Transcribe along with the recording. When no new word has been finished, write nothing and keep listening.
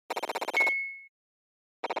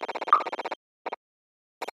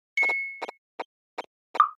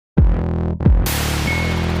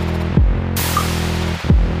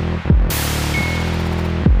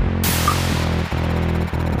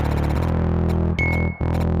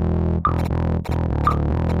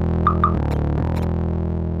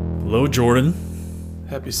Hello, Jordan.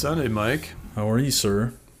 Happy Sunday, Mike. How are you,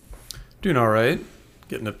 sir? Doing all right.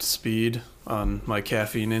 Getting up to speed on my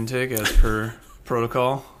caffeine intake as per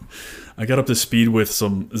protocol. I got up to speed with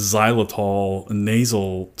some xylitol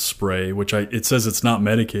nasal spray, which it says it's not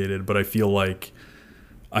medicated, but I feel like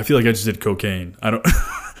I just did cocaine. I don't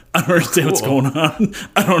understand what's going on.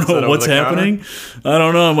 I don't know what's happening. I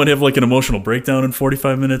don't know. I might have like an emotional breakdown in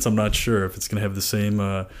 45 minutes. I'm not sure if it's going to have the same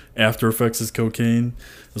after effects as cocaine.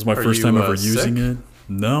 It was my first time ever using it.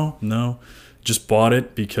 No. Just bought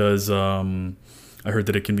it because I heard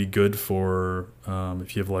that it can be good for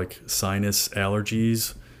if you have like sinus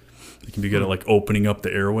allergies. It can be good at like opening up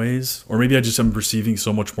the airways. Or maybe I just am receiving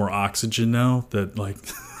so much more oxygen now that like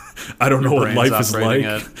I don't know what life is like.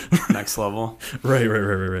 At next level.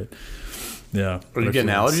 Right. Yeah. Are you getting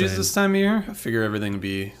allergies this time of year? I figure everything would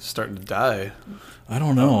be starting to die. I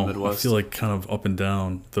don't know. I feel like kind of up and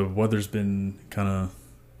down. The weather's been kind of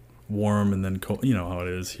warm and then cold. You know how it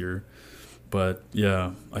is here. But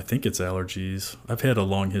yeah, I think it's allergies. I've had a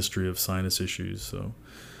long history of sinus issues, so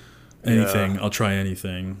anything. I'll try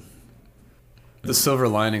anything. The silver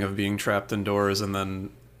lining of being trapped indoors and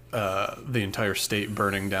then the entire state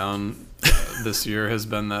burning down this year has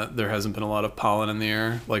been that there hasn't been a lot of pollen in the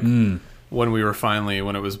air. Like when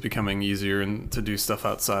it was becoming easier to do stuff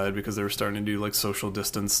outside because they were starting to do like social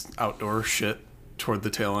distance outdoor shit toward the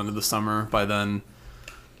tail end of the summer. By then,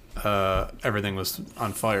 everything was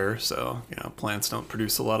on fire. So, plants don't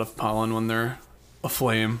produce a lot of pollen when they're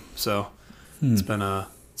aflame. So it's been a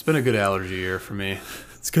good allergy year for me.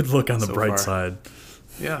 It's good to look on the bright side.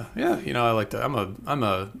 Yeah. I like to. I'm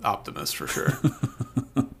a optimist for sure.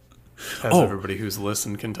 As everybody who's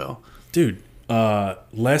listened can tell. Dude,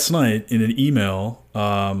 last night in an email,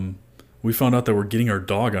 we found out that we're getting our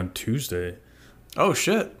dog on Tuesday. Oh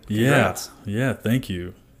shit! Congrats. Yeah. Thank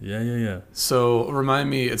you. Yeah. So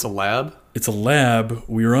remind me, it's a lab. It's a lab.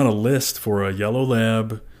 We were on a list for a yellow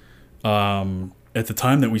lab. At the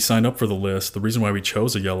time that we signed up for the list, the reason why we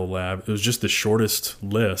chose a yellow lab, it was just the shortest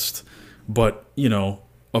list. But,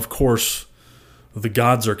 of course, the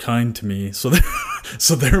gods are kind to me. So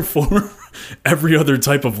therefore, every other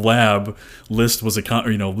type of lab list was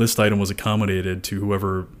list item was accommodated to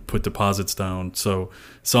whoever put deposits down. So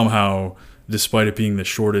somehow, despite it being the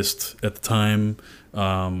shortest at the time,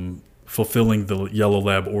 fulfilling the yellow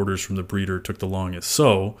lab orders from the breeder took the longest.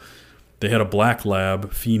 So they had a black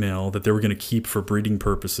lab female that they were going to keep for breeding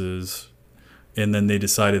purposes, and then they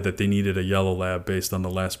decided that they needed a yellow lab based on the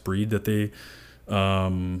last breed that they,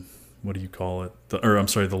 what do you call it?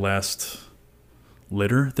 The last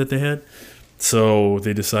litter that they had. So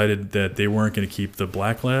they decided that they weren't going to keep the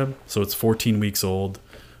black lab. So it's 14 weeks old,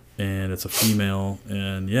 and it's a female.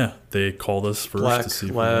 And yeah, they called us first black to see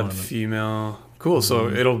if lab we wanted female. Cool. Mm-hmm. So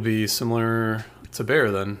it'll be similar to Bear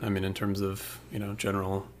then. I mean, in terms of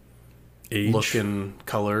general age, look and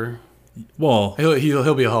color. Well,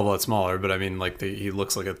 he'll be a whole lot smaller, but I mean, like he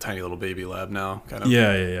looks like a tiny little baby lab now, kind of.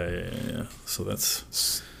 Yeah. So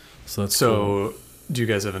that's cool. Do you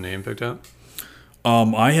guys have a name picked out?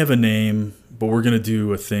 I have a name, but we're gonna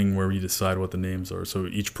do a thing where we decide what the names are. So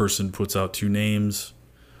each person puts out two names.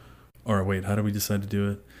 Or wait, how do we decide to do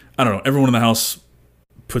it? I don't know. Everyone in the house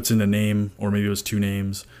puts in a name, or maybe it was two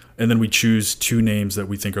names. And then we choose two names that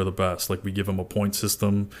we think are the best. Like we give them a point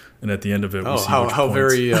system, and at the end of it, we see how points.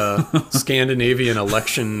 Very Scandinavian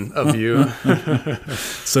election of you.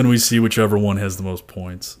 So then we see whichever one has the most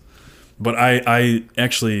points. But I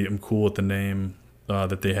actually am cool with the name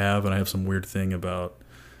that they have, and I have some weird thing about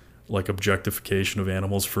like objectification of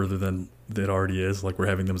animals further than it already is. Like we're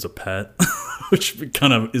having them as a pet, which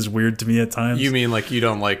kind of is weird to me at times. You mean like you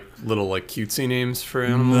don't like little like cutesy names for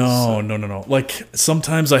animals? No. Like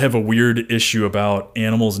sometimes I have a weird issue about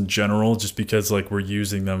animals in general, just because like we're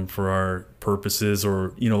using them for our purposes,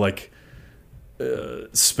 or like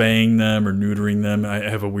spaying them or neutering them. I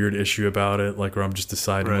have a weird issue about it, like where I'm just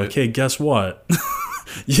deciding like, hey, guess what?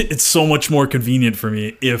 It's so much more convenient for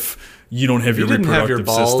me if you don't have your reproductive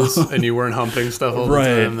system and you weren't humping stuff all the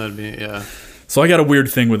time. That'd be So I got a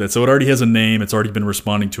weird thing with it. So it already has a name. It's already been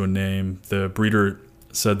responding to a name. The breeder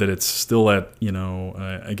said that it's still at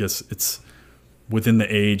I guess it's within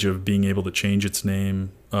the age of being able to change its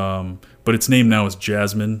name. But its name now is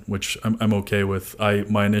Jasmine, which I'm okay with.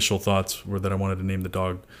 My initial thoughts were that I wanted to name the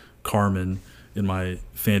dog Carmen in my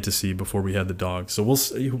fantasy before we had the dog. So we'll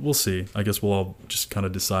see. I guess we'll all just kind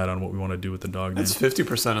of decide on what we want to do with the dog name. It's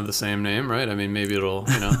 50% of the same name, right? I mean, maybe it'll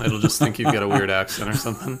just think you've got a weird accent or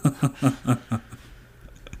something.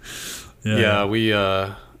 We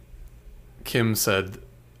Kim said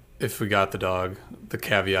if we got the dog, the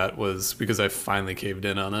caveat was, because I finally caved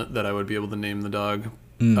in on it, that I would be able to name the dog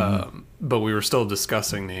But we were still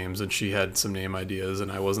discussing names, and she had some name ideas,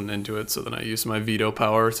 and I wasn't into it. So then I used my veto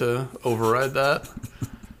power to override that.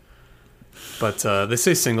 But they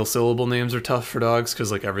say single syllable names are tough for dogs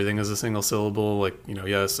because like everything is a single syllable, like, you know,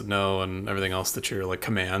 yes and no, and everything else that you're like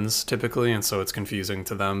commands typically, and so it's confusing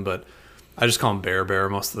to them. But I just call him Bear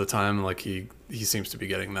most of the time. Like he seems to be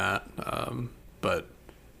getting that. But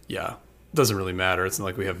yeah, doesn't really matter. It's not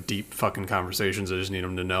like we have deep fucking conversations. I just need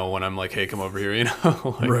him to know when I'm like, hey, come over here, you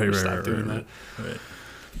know, like, stop doing that.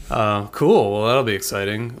 Right. Cool. Well, that'll be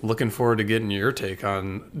exciting. Looking forward to getting your take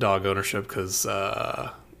on dog ownership because,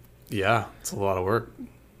 yeah, it's a lot of work.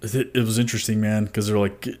 It was interesting, man, because they're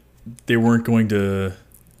like, they weren't going to,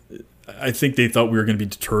 I think they thought we were going to be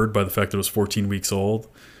deterred by the fact that it was 14 weeks old.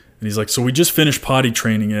 And he's like, so we just finished potty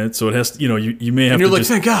training it, so it has to, you know, you may have to. And you're like,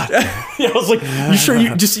 just, thank God. Yeah, I was like, you sure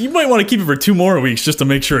you might want to keep it for 2 more weeks just to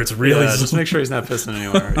make sure it's really. Yeah, just make sure he's not pissing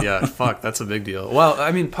anywhere. Yeah, fuck, that's a big deal. Well,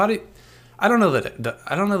 I mean, potty. I don't know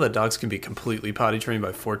that dogs can be completely potty trained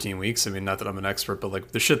by 14 weeks. I mean, not that I'm an expert, but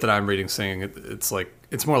like the shit that I'm reading saying it's like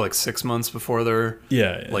it's more like 6 months before they're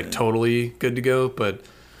totally good to go. But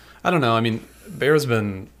I don't know. I mean,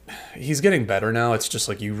 he's getting better now. It's just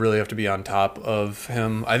like you really have to be on top of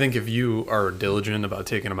him. I think if you are diligent about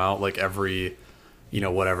taking him out like every, you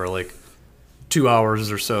know, whatever, like 2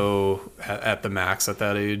 hours or so at the max at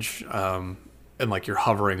that age, and like you're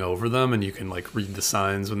hovering over them and you can like read the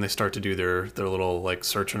signs when they start to do their little like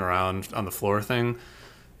searching around on the floor thing,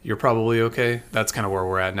 you're probably okay. That's kind of where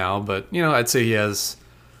we're at now. But, you know, I'd say he has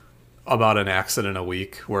about an accident a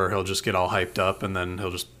week where he'll just get all hyped up and then he'll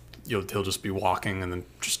just be walking and then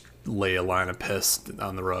just lay a line of piss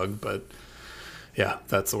on the rug. But yeah,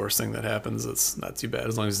 that's the worst thing that happens. It's not too bad.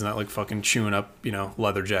 As long as he's not like fucking chewing up, you know,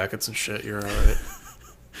 leather jackets and shit, you're all right.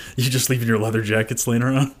 You just leaving your leather jackets laying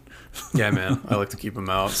around? Yeah, man. I like to keep them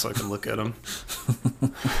out so I can look at them.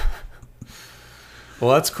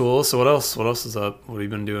 Well, that's cool. So what else? What else is up? What have you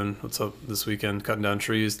been doing? What's up this weekend? Cutting down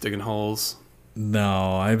trees, digging holes?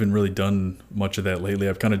 No, I haven't really done much of that lately.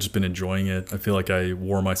 I've kind of just been enjoying it. I feel like I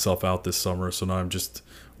wore myself out this summer, so now I'm just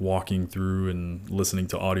walking through and listening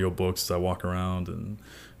to audiobooks as I walk around and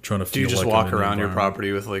trying to feel. Do you just like walk around your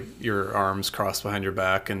property with like your arms crossed behind your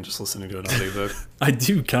back and just listening to an audiobook? I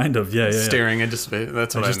do kind of, yeah. Staring into space.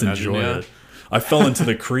 That's what I just imagine, enjoy it. I fell into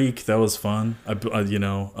the creek. That was fun. I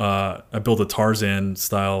built a Tarzan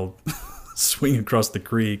style swing across the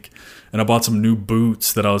creek, and I bought some new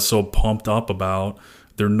boots that I was so pumped up about.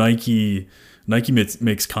 They're Nike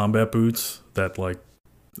makes combat boots that like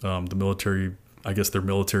the military. I guess they're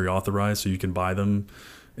military authorized, so you can buy them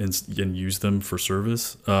and use them for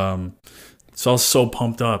service. So I was so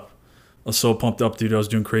pumped up. Dude. I was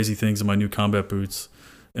doing crazy things in my new combat boots,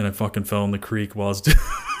 and I fucking fell in the creek while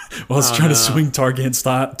I was trying to swing Tarzan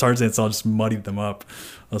style. Just muddied them up.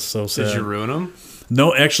 I was so sad. Did you ruin them?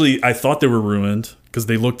 No, actually, I thought they were ruined because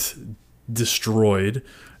they looked destroyed.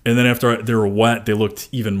 And then after they were wet, they looked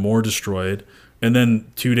even more destroyed. And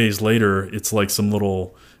then 2 days later, it's like some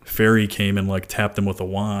little fairy came and like tapped them with a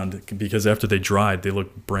wand because after they dried, they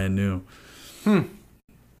looked brand new. Yeah,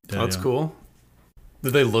 that's cool. Do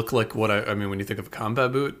they look like what I mean, when you think of a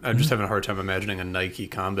combat boot? I'm just having a hard time imagining a Nike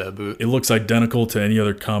combat boot. It looks identical to any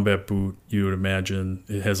other combat boot you would imagine.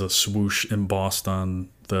 It has a swoosh embossed on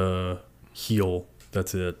the heel.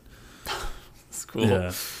 That's it. That's cool.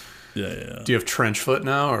 Yeah. Do you have trench foot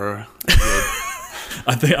now, or?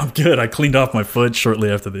 I think I'm good. I cleaned off my foot shortly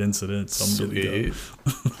after the incident, so I'm good to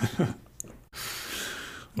go.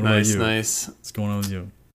 What about you? Nice. What's going on with you?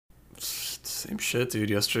 Same shit, dude.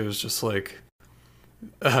 Yesterday was just like,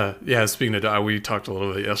 speaking of dog, we talked a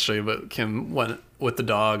little bit yesterday, but Kim went with the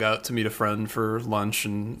dog out to meet a friend for lunch,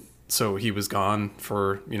 and so he was gone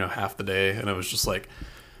for, you know, half the day, and it was just like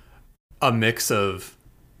a mix of,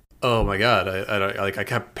 oh my God, I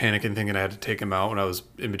kept panicking thinking I had to take him out when I was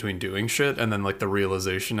in between doing shit, and then like the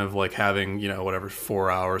realization of like having, you know, whatever,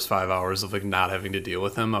 4 hours, 5 hours of like not having to deal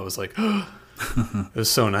with him, I was like, it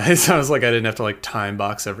was so nice. I was like, I didn't have to like time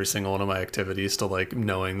box every single one of my activities to like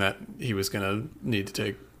knowing that he was gonna need to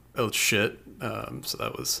take a shit. So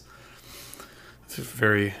that was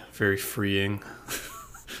very, very freeing.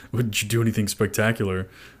 Did you do anything spectacular?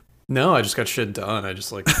 No, I just got shit done. I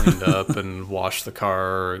just like cleaned up and washed the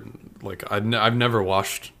car. Like I've never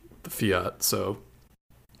washed the Fiat, so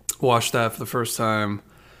washed that for the first time.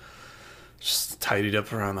 Just tidied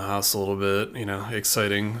up around the house a little bit, you know,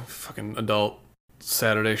 exciting fucking adult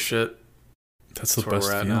Saturday shit. That's the best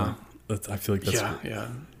feeling. I feel like that's yeah.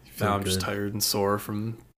 Now I'm just tired and sore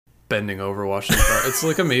from bending over washing the car. It's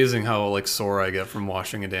like amazing how like sore I get from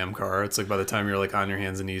washing a damn car. It's like by the time you're like on your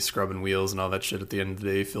hands and knees scrubbing wheels and all that shit, at the end of the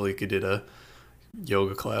day, you feel like you did a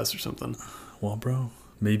yoga class or something. Well, bro,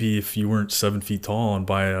 maybe if you weren't 7 feet tall and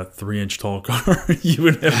buy a 3-inch tall car, you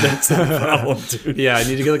wouldn't have that same problem, dude. Yeah, I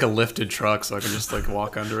need to get like a lifted truck so I can just like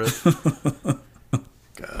walk under it.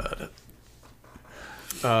 God.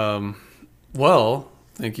 Well,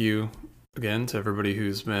 thank you again to everybody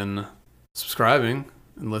who's been subscribing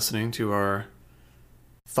and listening to our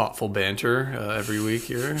thoughtful banter every week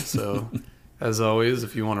here. So, as always,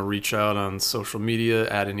 if you want to reach out on social media,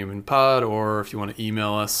 @InhumanPod, or if you want to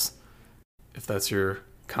email us, if that's your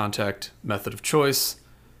contact method of choice,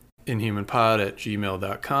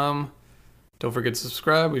 inhumanpod@gmail.com. Don't forget to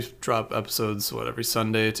subscribe. We drop episodes, every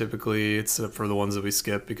Sunday typically, except for the ones that we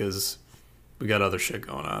skip because we got other shit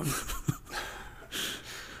going on.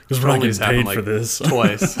 Because we're not getting paid for this.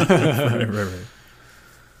 Twice. Right.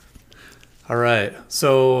 All right.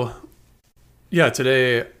 So, yeah,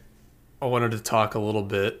 today I wanted to talk a little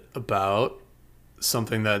bit about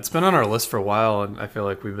something that's been on our list for a while, and I feel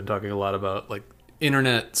like we've been talking a lot about like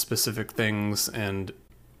internet-specific things and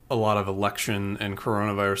a lot of election and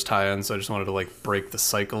coronavirus tie-ins. So I just wanted to like break the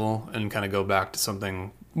cycle and kind of go back to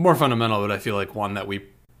something more fundamental, but I feel like one that we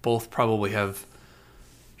both probably have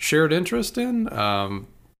shared interest in,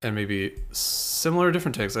 and maybe similar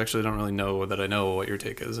different takes. I actually don't really know that I know what your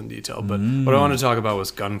take is in detail, but what I wanted to talk about was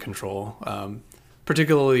gun control,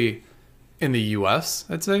 particularly in the U.S.,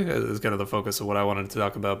 I'd say, is kind of the focus of what I wanted to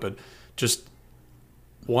talk about, but just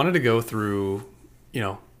wanted to go through,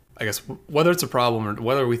 I guess, whether it's a problem or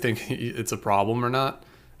whether we think it's a problem or not,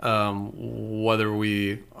 whether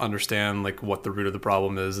we understand like what the root of the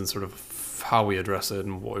problem is and sort of how we address it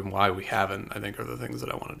and why we haven't, I think, are the things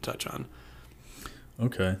that I wanted to touch on.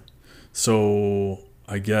 Okay. So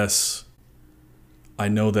I guess I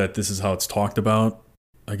know that this is how it's talked about,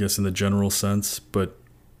 I guess, in the general sense, but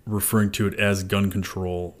referring to it as gun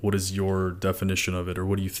control, what is your definition of it, or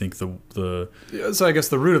what do you think the So I guess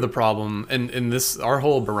the root of the problem, and this, our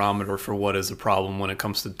whole barometer for what is a problem when it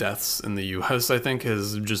comes to deaths in the U.S., I think,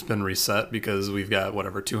 has just been reset because we've got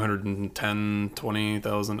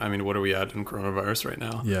 20,000. I mean, what are we at in coronavirus right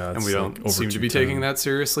now? Yeah, and we don't like seem to be taking that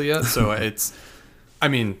seriously yet. So it's, I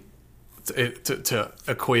mean, to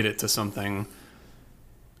equate it to something.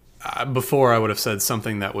 Before I would have said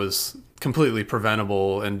something that was completely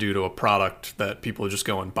preventable and due to a product that people just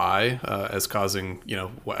go and buy as causing,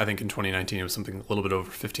 I think in 2019 it was something a little bit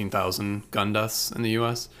over 15,000 gun deaths in the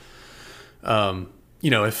U.S.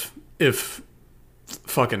 If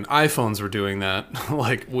fucking iPhones were doing that,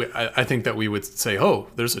 I think that we would say, oh,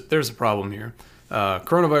 there's a problem here.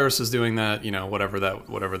 Coronavirus is doing that, whatever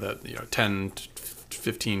that 10,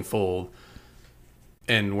 15 fold.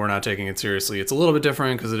 And we're not taking it seriously. It's a little bit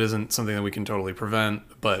different because it isn't something that we can totally prevent.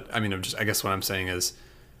 But I mean, I guess what I'm saying is,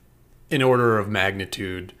 in order of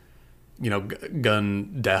magnitude,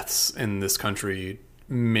 gun deaths in this country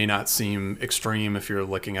may not seem extreme if you're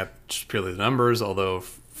looking at just purely the numbers. Although,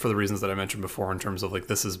 for the reasons that I mentioned before, in terms of like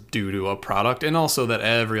this is due to a product, and also that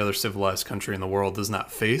every other civilized country in the world does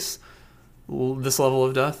not face this level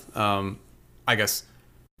of death. I guess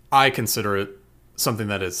I consider it something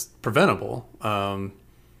that is preventable,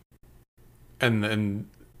 and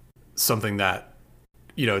something that,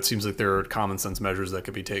 it seems like there are common sense measures that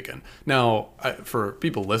could be taken. Now, for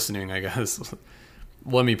people listening, I guess,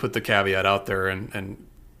 let me put the caveat out there and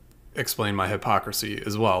explain my hypocrisy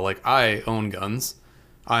as well. Like, I own guns.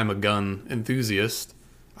 I'm a gun enthusiast.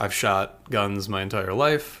 I've shot guns my entire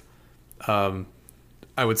life.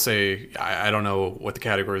 I would say, I don't know what the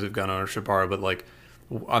categories of gun ownership are, but like,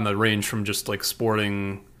 on the range from just like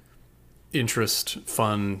sporting interest,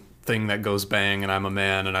 fun thing that goes bang and I'm a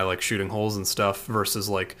man and I like shooting holes and stuff, versus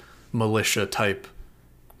like militia type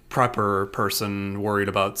prepper person worried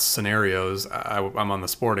about scenarios. I'm on the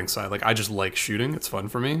sporting side. Like, I just like shooting. It's fun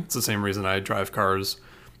for me. It's the same reason I drive cars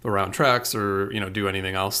around tracks or, do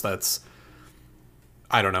anything else that's,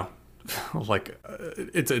 I don't know, like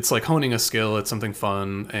it's like honing a skill. It's something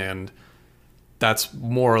fun, and that's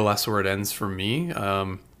more or less where it ends for me.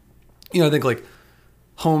 I think like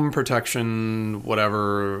home protection,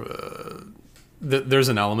 whatever, there's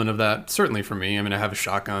an element of that, certainly for me. I mean, I have a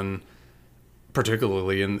shotgun,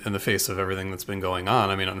 particularly in the face of everything that's been going on.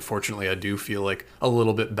 I mean, unfortunately, I do feel like a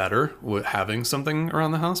little bit better with having something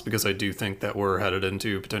around the house, because I do think that we're headed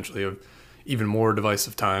into potentially a even more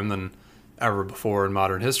divisive time than ever before in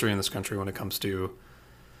modern history in this country when it comes to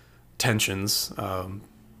tensions,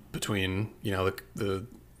 between the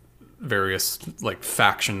various like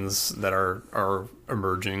factions that are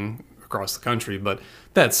emerging across the country. But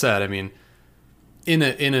that said, I mean, in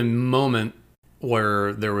a moment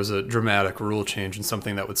where there was a dramatic rule change and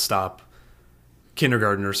something that would stop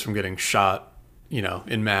kindergartners from getting shot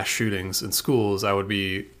in mass shootings in schools, I would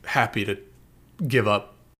be happy to give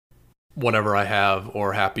up whatever I have,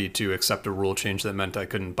 or happy to accept a rule change that meant I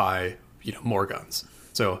couldn't buy, more guns.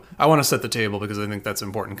 So I want to set the table because I think that's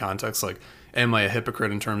important context. Like, am I a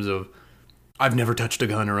hypocrite in terms of I've never touched a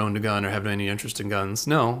gun or owned a gun or have any interest in guns?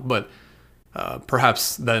 No, but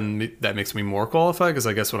perhaps then that makes me more qualified, because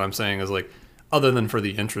I guess what I'm saying is, like, other than for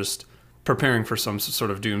the interest, preparing for some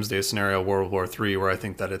sort of doomsday scenario, World War III, where I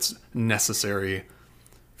think that it's necessary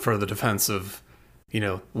for the defense of,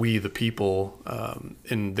 we the people,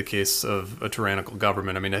 in the case of a tyrannical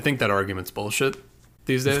government. I mean, I think that argument's bullshit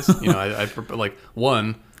these days. I like,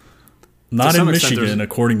 one, not in Michigan,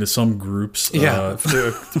 according to some groups.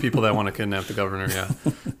 To people that want to kidnap the governor.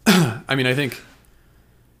 Yeah. I mean, I think,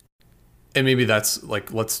 and maybe that's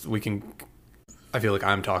like, I feel like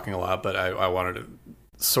I'm talking a lot, but I wanted to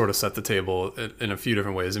sort of set the table in a few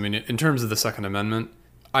different ways. I mean, in terms of the Second Amendment,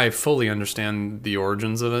 I fully understand the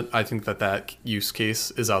origins of it. I think that use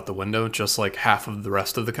case is out the window, just like half of the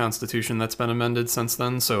rest of the Constitution that's been amended since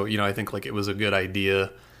then. So, I think, like, it was a good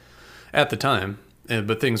idea at the time,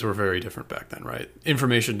 but things were very different back then, right?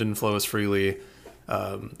 Information didn't flow as freely.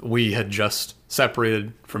 We had just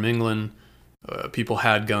separated from England. People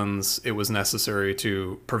had guns. It was necessary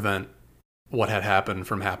to prevent what had happened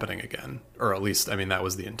from happening again, or at least, I mean, that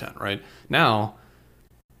was the intent, right? Now,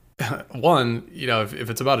 one, if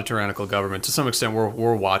it's about a tyrannical government, to some extent,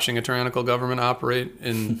 we're watching a tyrannical government operate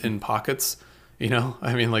in pockets.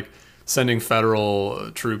 I mean, like, sending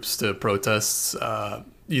federal troops to protests.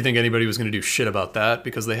 You think anybody was going to do shit about that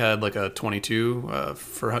because they had like a 22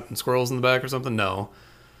 for hunting squirrels in the back or something? No.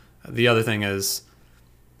 The other thing is,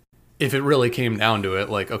 if it really came down to it,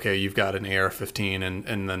 like, okay, you've got an AR-15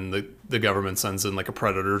 and then the government sends in like a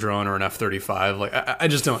Predator drone or an F-35. Like, I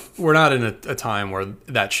just don't, we're not in a time where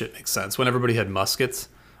that shit makes sense. When everybody had muskets,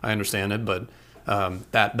 I understand it, but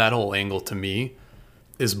that whole angle to me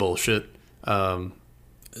is bullshit. To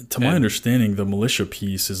my understanding, the militia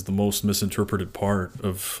piece is the most misinterpreted part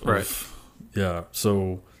of yeah.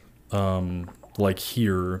 So, like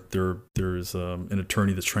here, there's an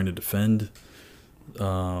attorney that's trying to defend,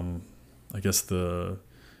 I guess, the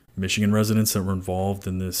Michigan residents that were involved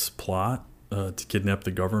in this plot to kidnap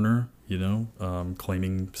the governor,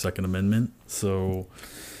 claiming Second Amendment. So,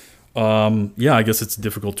 I guess it's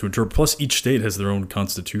difficult to interpret. Plus, each state has their own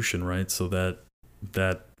constitution, right? So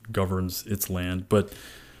that governs its land. But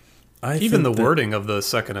even the wording of the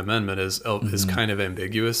Second Amendment is kind of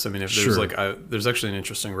ambiguous. I mean, if there's there's actually an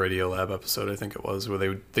interesting Radiolab episode, I think it was,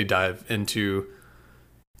 where they dive into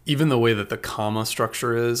even the way that the comma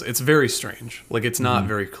structure is. It's very strange. Like, it's not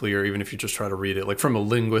very clear, even if you just try to read it. Like, from a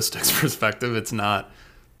linguistics perspective, it's not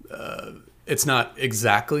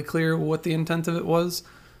exactly clear what the intent of it was.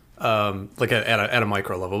 Like at a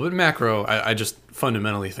micro level, but macro, I just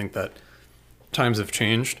fundamentally think that times have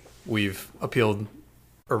changed. We've appealed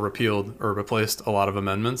or repealed or replaced a lot of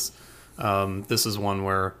amendments. This is one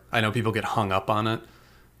where I know people get hung up on it,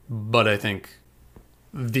 but I think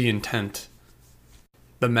the intent,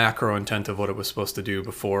 the macro intent of what it was supposed to do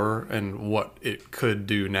before and what it could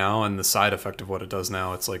do now, and the side effect of what it does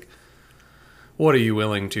now, it's like, what are you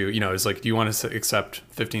willing to, it's like, do you want to accept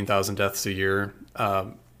 15,000 deaths a year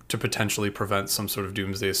to potentially prevent some sort of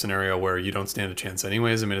doomsday scenario where you don't stand a chance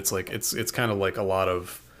anyways? I mean, it's like, it's kind of like a lot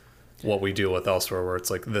of what we deal with elsewhere, where it's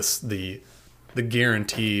like the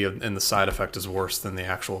guarantee and the side effect is worse than the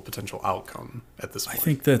actual potential outcome at this point. I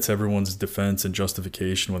think that's everyone's defense and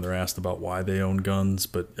justification when they're asked about why they own guns.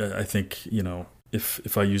 But I think,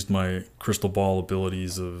 if I used my crystal ball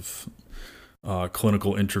abilities of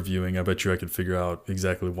clinical interviewing, I bet you I could figure out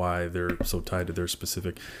exactly why they're so tied to their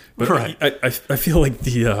specific. But right. I feel like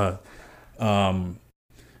the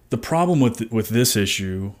problem with this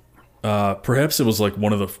issue, perhaps it was like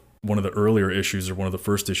one of the earlier issues, or one of the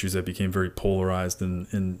first issues that became very polarized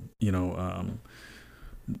and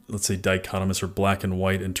let's say dichotomous or black and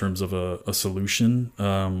white in terms of a solution.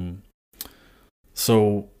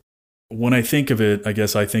 So when I think of it, I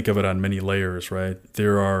guess I think of it on many layers, right?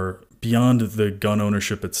 There are, beyond the gun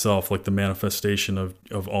ownership itself, like the manifestation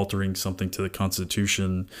of altering something to the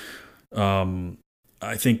Constitution,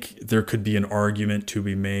 I think there could be an argument to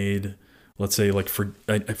be made. Let's say, like,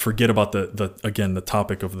 I forget about the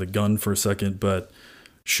topic of the gun for a second, but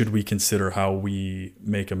should we consider how we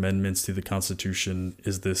make amendments to the Constitution?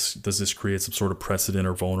 Does this create some sort of precedent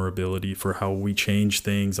or vulnerability for how we change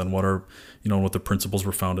things on what the principles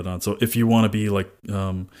were founded on? So if you want to be like,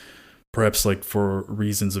 perhaps like for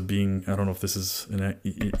reasons of being, I don't know if this is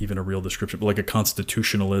even a real description, but like a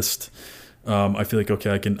constitutionalist, I feel like,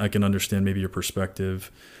 okay, I can understand maybe your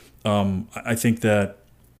perspective. I think that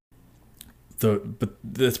but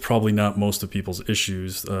that's probably not most of people's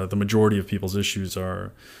issues. The majority of people's issues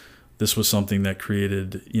are this was something that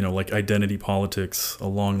created, like identity politics a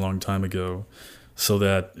long, long time ago, so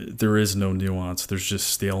that there is no nuance. There's just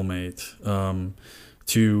stalemate.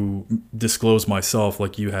 To disclose myself,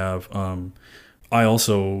 like you have, I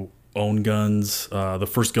also own guns. The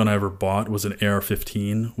first gun I ever bought was an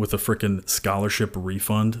AR-15 with a freaking scholarship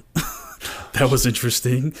refund. That was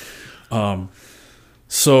interesting. I've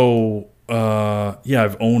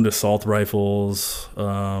owned assault rifles.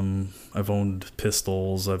 I've owned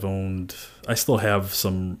pistols. I still have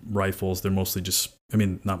some rifles. They're mostly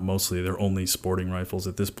not mostly, they're only sporting rifles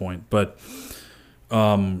at this point. But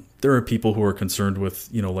there are people who are concerned with,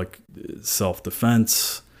 like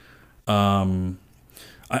self-defense.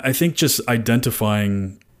 I think just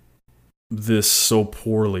identifying this so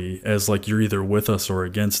poorly as like you're either with us or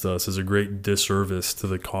against us is a great disservice to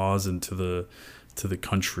the cause and to the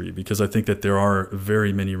country, because I think that there are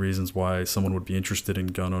very many reasons why someone would be interested in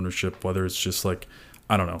gun ownership, whether it's just like,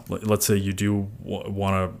 I don't know, let's say you do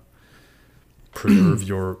want to preserve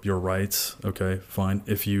your rights. Okay, fine.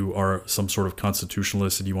 If you are some sort of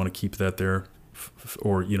constitutionalist and you want to keep that there,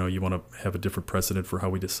 or you want to have a different precedent for how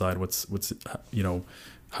we decide what's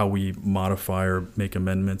how we modify or make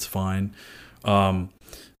amendments, fine. But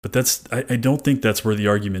I don't think that's where the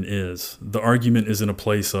argument is. The argument is in a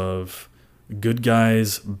place of good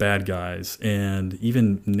guys, bad guys, and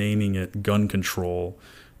even naming it gun control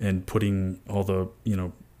and putting all the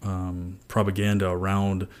propaganda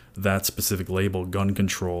around that specific label, gun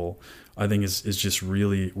control, I think is just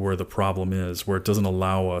really where the problem is, where it doesn't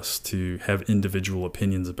allow us to have individual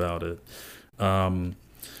opinions about it.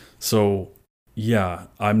 Yeah,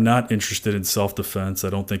 I'm not interested in self-defense. I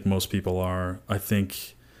don't think most people are. I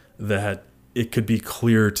think that it could be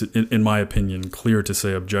clear in my opinion, clear to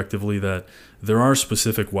say objectively that there are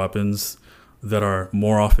specific weapons that are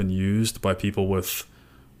more often used by people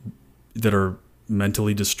that are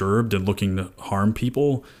mentally disturbed and looking to harm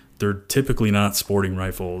people. They're typically not sporting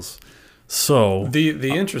rifles. So the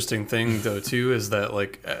interesting thing though too is that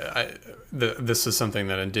like this is something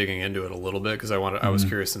that I'm digging into it a little bit because I was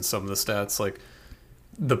curious in some of the stats. Like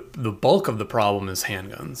the bulk of the problem is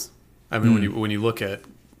handguns. I mean, when you look at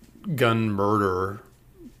gun murder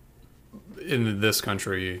in this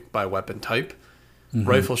country by weapon type,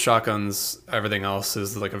 rifle, shotguns, everything else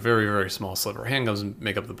is like a very, very small sliver. Handguns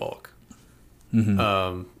make up the bulk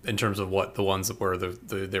in terms of what the ones where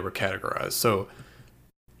they were categorized. So,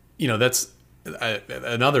 that's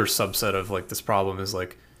another subset of like this problem is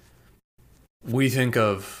like I think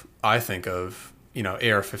of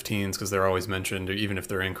AR-15s because they're always mentioned, even if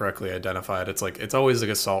they're incorrectly identified. It's always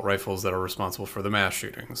like assault rifles that are responsible for the mass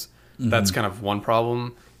shootings. That's kind of one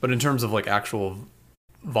problem. But in terms of like actual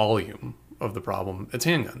volume of the problem, it's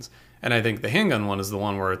handguns. And I think the handgun one is the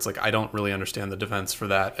one where it's like I don't really understand the defense for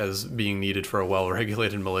that as being needed for a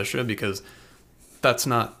well-regulated militia, because that's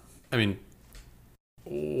not. I mean,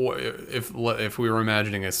 if we were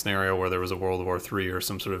imagining a scenario where there was a World War III or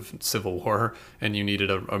some sort of civil war and you needed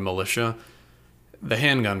a militia, the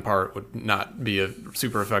handgun part would not be a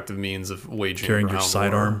super effective means of waging carrying your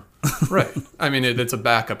sidearm. Right. I mean, it's a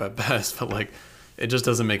backup at best, but like it just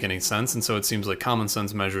doesn't make any sense. And so it seems like common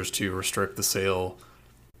sense measures to restrict the sale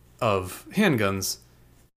of handguns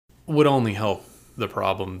would only help the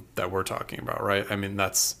problem that we're talking about, right? I mean,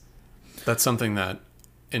 that's something that,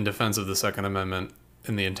 in defense of the Second Amendment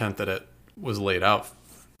and the intent that it was laid out,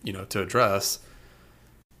 to address,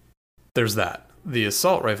 there's that. The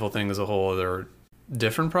assault rifle thing is a whole other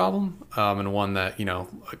different problem, and one that,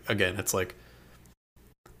 again, it's like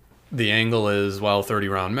the angle is, 30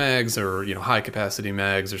 round mags or, high capacity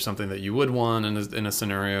mags or something that you would want in a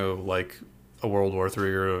scenario like a World War III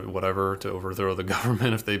or whatever to overthrow the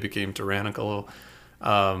government if they became tyrannical.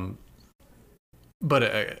 But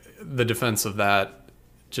the defense of that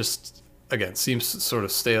just, again, seems sort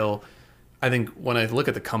of stale. I think when I look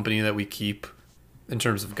at the company that we keep in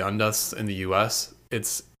terms of gun deaths in the U.S.,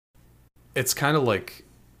 it's kind of like,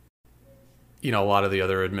 a lot of the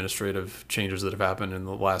other administrative changes that have happened in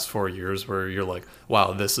the last 4 years where you're like,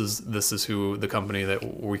 wow, this is who the company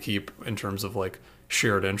that we keep in terms of like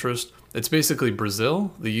shared interest. It's basically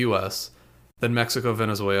Brazil, the U.S., then Mexico,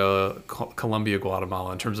 Venezuela, Colombia,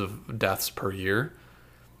 Guatemala in terms of deaths per year.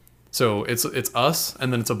 So it's us,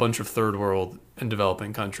 and then it's a bunch of third world and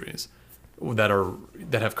developing countries that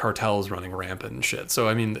have cartels running rampant and shit. So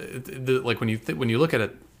I mean, like when you look at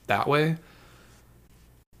it that way,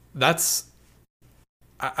 that's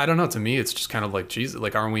I don't know. To me, it's just kind of like, Jesus,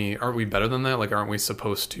 like aren't we better than that? Like aren't we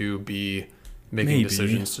supposed to be making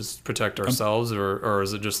decisions to protect ourselves, or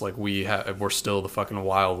is it just like we're still the fucking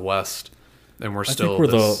Wild West? and we're I still think we're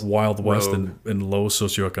this the Wild West rogue. in low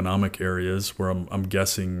socioeconomic areas where I'm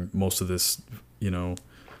guessing most of this,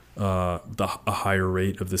 a higher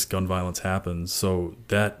rate of this gun violence happens. So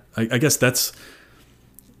that I guess that's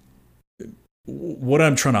what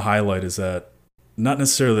I'm trying to highlight, is that not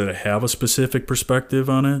necessarily that I have a specific perspective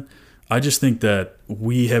on it. I just think that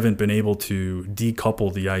we haven't been able to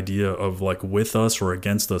decouple the idea of like with us or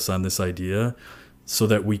against us on this idea, so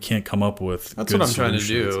that we can't come up with. That's good what I'm trying to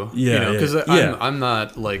solutions. do. Yeah, because yeah. I'm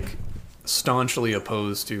not like staunchly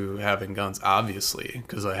opposed to having guns, obviously,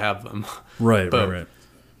 because I have them. Right, But right.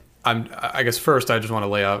 I guess first I just want to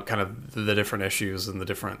lay out kind of the different issues and the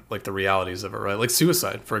different like the realities of it, right? Like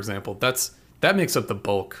suicide, for example, that makes up the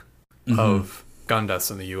bulk of gun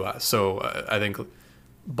deaths in the U.S. So I think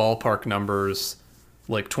ballpark numbers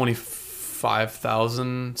like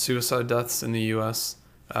 25,000 suicide deaths in the U.S.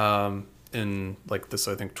 In like this,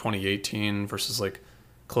 I think 2018 versus like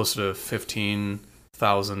close to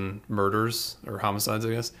 15,000 murders or homicides,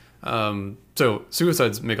 I guess. So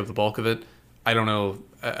suicides make up the bulk of it. I don't know.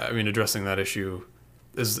 I mean, addressing that issue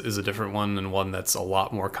is a different one, and one that's a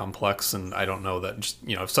lot more complex. And I don't know that just,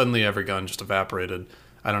 if suddenly every gun just evaporated,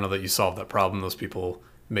 I don't know that you solve that problem. Those people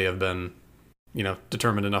may have been,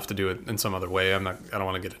 determined enough to do it in some other way. I don't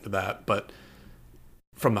want to get into that, but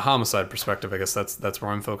from the homicide perspective, I guess that's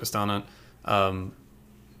where I'm focused on it.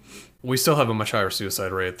 We still have a much higher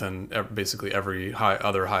suicide rate than basically every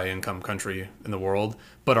other high income country in the world,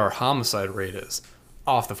 but our homicide rate is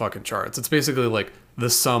off the fucking charts. It's basically like the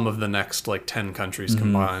sum of the next like 10 countries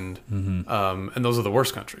combined. And those are the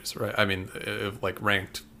worst countries, right? I mean, like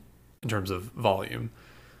ranked in terms of volume.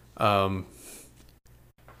 And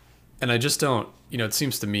I just don't, it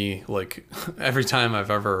seems to me like every time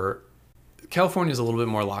California is a little bit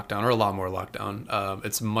more lockdown, or a lot more lockdown.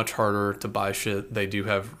 It's much harder to buy shit. They do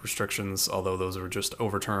have restrictions, although those are just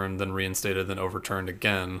overturned, then reinstated, then overturned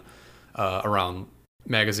again around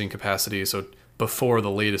magazine capacity. So before the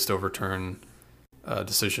latest overturn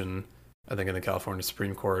decision, I think in the California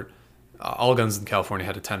Supreme Court, all guns in California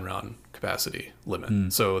had a 10-round capacity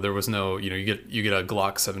limit. So there was no, you get a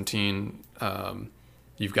Glock 17,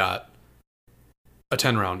 you've got a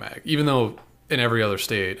 10-round mag, even though in every other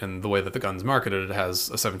state and the way that the gun's marketed, it has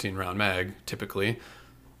a 17-round mag. Typically,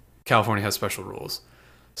 California has special rules.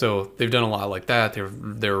 So they've done a lot like that.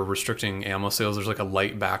 They're restricting ammo sales. There's like a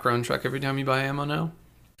light background check every time you buy ammo now.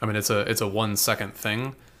 I mean, it's a 1-second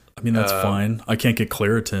thing. I mean, that's fine. I can't get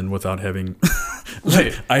Claritin without having.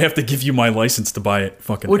 Right. I have to give you my license to buy it.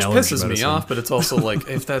 Fucking which allergy pisses medicine. me off. But it's also like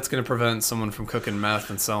if that's going to prevent someone from cooking meth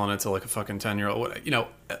and selling it to like a fucking 10-year-old,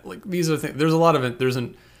 like these are things. There's a lot of it.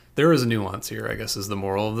 There is a nuance here, I guess, is the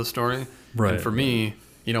moral of the story. Right. And for me,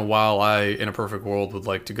 while I, in a perfect world, would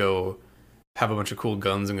like to go have a bunch of cool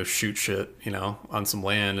guns and go shoot shit, on some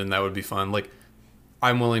land, and that would be fun. Like,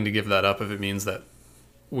 I'm willing to give that up if it means that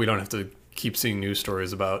we don't have to keep seeing news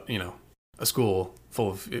stories about, a school full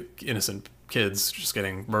of innocent kids just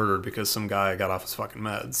getting murdered because some guy got off his fucking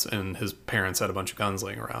meds and his parents had a bunch of guns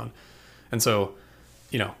laying around. And so,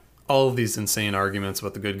 all of these insane arguments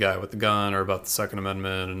about the good guy with the gun or about the Second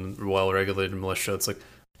Amendment and well-regulated militia, it's like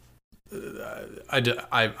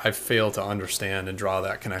I fail to understand and draw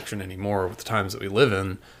that connection anymore with the times that we live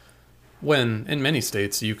in, when in many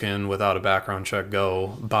states you can, without a background check,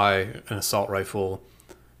 go buy an assault rifle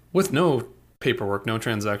with no paperwork, no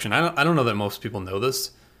transaction. I don't know that most people know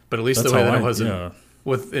this, but at least That's the way how that it I-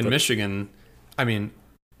 was yeah. in Michigan, I mean,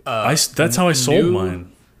 That's how I sold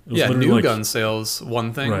mine. It was yeah, literally new like- gun sales,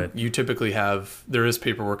 one thing. Right. You typically there is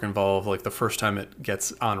paperwork involved. Like the first time it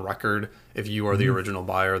gets on record, if you are the original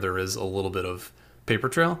buyer, there is a little bit of paper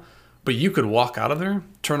trail. But you could walk out of there,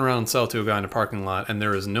 turn around and sell to a guy in a parking lot, and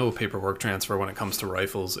there is no paperwork transfer when it comes to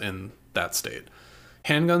rifles in that state.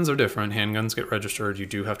 Handguns are different. Handguns get registered. You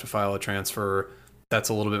do have to file a transfer. That's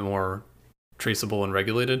a little bit more traceable and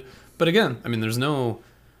regulated. But again, I mean, there's no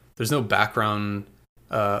background.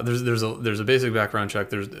 There's a basic background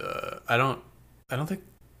check. I don't think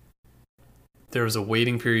there was a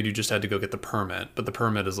waiting period. You just had to go get the permit, but the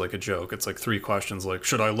permit is like a joke. It's like 3 questions, like,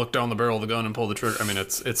 should I look down the barrel of the gun and pull the trigger? I mean,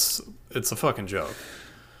 it's a fucking joke.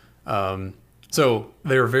 So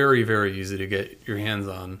they're very, very easy to get your hands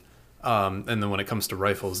on. And then when it comes to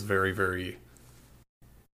rifles, very, very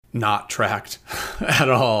not tracked at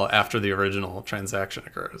all after the original transaction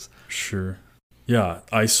occurs. Sure. Yeah,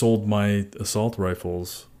 I sold my assault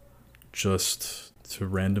rifles just to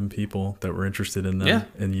random people that were interested in them. Yeah.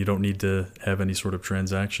 And you don't need to have any sort of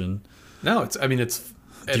transaction. No, Do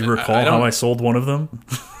you recall how I sold one of them?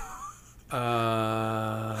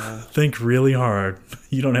 Think really hard.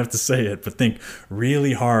 You don't have to say it, but think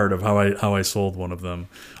really hard of how I sold one of them.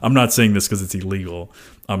 I'm not saying this because it's illegal.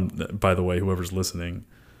 By the way, whoever's listening.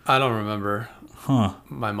 I don't remember. Huh.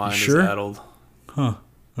 My mind sure? is addled. Huh.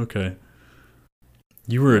 Okay.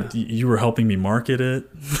 You were helping me market it.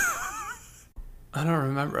 I don't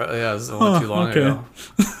remember. Yeah, it was a little too long ago.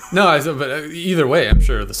 No, but either way, I'm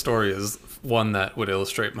sure the story is one that would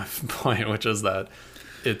illustrate my point, which is that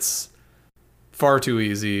it's far too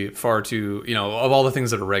easy, far too, of all the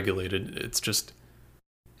things that are regulated,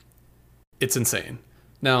 it's insane.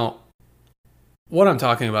 Now, what I'm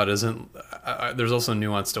talking about isn't, there's also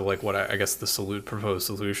nuance to like what I guess the proposed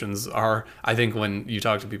solutions are. I think when you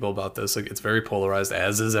talk to people about this, like, it's very polarized,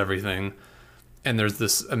 as is everything. And there's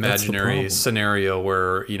this imaginary scenario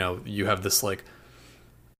where, you have this like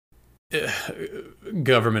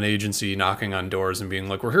government agency knocking on doors and being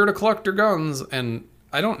like, we're here to collect your guns. And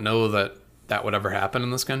I don't know that would ever happen in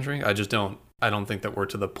this country. I don't think that we're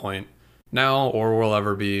to the point now or will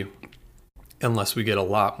ever be, unless we get a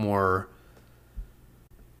lot more,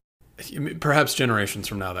 perhaps generations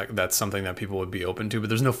from now, that's something that people would be open to, but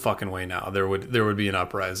there's no fucking way now. There would be an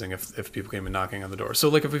uprising if people came in knocking on the door. So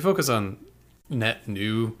like if we focus on net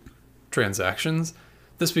new transactions,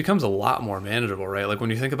 this becomes a lot more manageable, right? Like when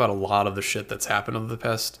you think about a lot of the shit that's happened over the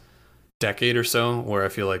past decade or so, where I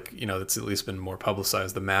feel like, it's at least been more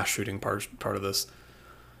publicized, the mass shooting part of this,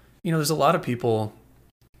 there's a lot of people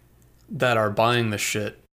that are buying this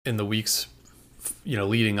shit in the weeks,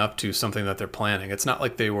 leading up to something that they're planning. It's not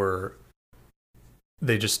like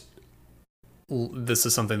this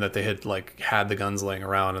is something that they had like had the guns laying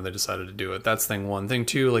around and they decided to do it. That's thing one. Thing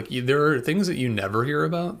two, like there are things that you never hear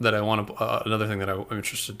about that I want to, another thing that I'm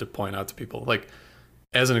interested to point out to people. Like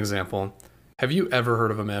as an example, have you ever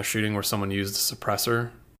heard of a mass shooting where someone used a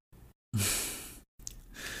suppressor?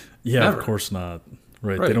 Yeah, Never. Of course not.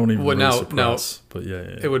 Right. They don't even really suppress. But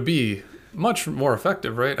yeah. It would be much more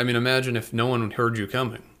effective, right? I mean, imagine if no one heard you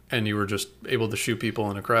coming and you were just able to shoot people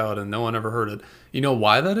in a crowd and no one ever heard it. You know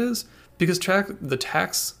why that is? Because the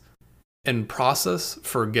tax and process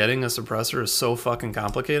for getting a suppressor is so fucking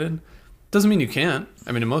complicated. Doesn't mean you can't.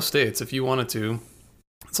 I mean, in most states, if you wanted to,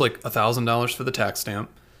 it's like $1,000 for the tax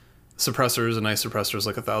stamp. Suppressors, a nice suppressor is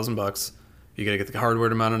like $1,000. You got to get the hardware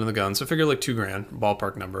to mount it on the gun. So figure like $2,000,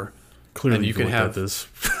 ballpark number. Clearly, and you can have this.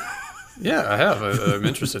 Yeah, I have. I'm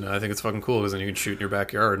interested in it. I think it's fucking cool because then you can shoot in your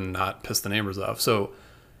backyard and not piss the neighbors off. So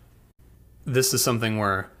this is something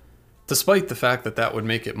where, despite the fact that would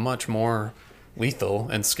make it much more lethal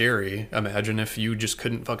and scary, imagine if you just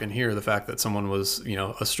couldn't fucking hear the fact that someone was,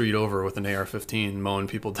 a street over with an AR-15 mowing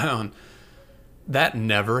people down. That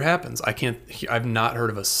never happens. I've not heard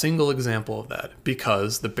of a single example of that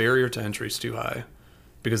because the barrier to entry is too high.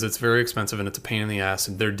 Because it's very expensive and it's a pain in the ass.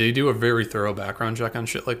 And they do a very thorough background check on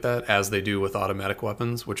shit like that, as they do with automatic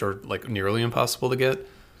weapons, which are like nearly impossible to get.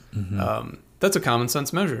 Mm-hmm. That's a common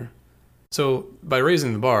sense measure. So by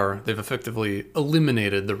raising the bar, they've effectively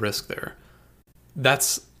eliminated the risk there.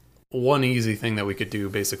 That's one easy thing that we could do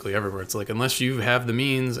basically everywhere. It's like, unless you have the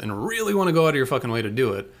means and really want to go out of your fucking way to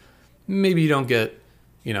do it, maybe you don't get,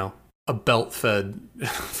 a belt-fed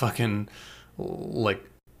fucking like,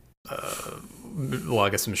 well, I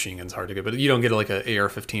guess a machine gun's hard to get, but you don't get like an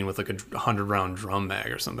AR-15 with like a 100-round drum mag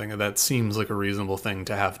or something. That seems like a reasonable thing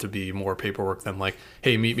to have to be more paperwork than like,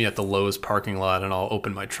 hey, meet me at the Lowe's parking lot and I'll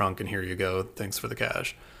open my trunk and here you go. Thanks for the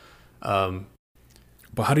cash.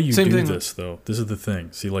 But how do you do this, though? This is the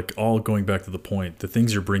thing. See, like, all going back to the point, the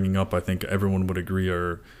things you're bringing up, I think everyone would agree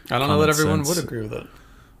are I don't know that everyone would agree with it.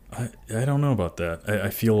 I don't know about that. I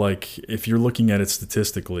feel like if you're looking at it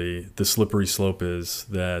statistically, the slippery slope is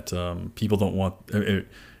that people don't want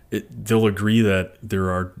they'll agree that there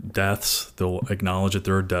are deaths. They'll acknowledge that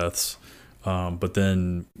there are deaths. But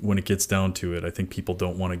then when it gets down to it, I think people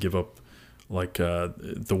don't want to give up like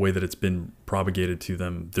the way that it's been propagated to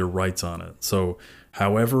them, their rights on it. So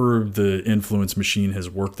however the influence machine has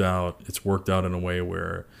worked out, it's worked out in a way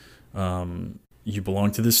where you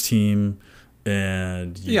belong to this team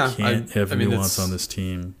and you can't have nuance on this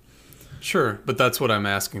team. Sure, but that's what I'm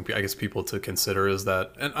asking, I guess, people to consider is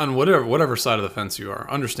that, and on whatever side of the fence you are,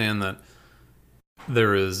 understand that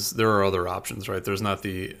there are other options, right? There's not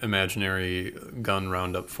the imaginary gun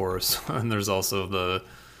roundup force, and there's also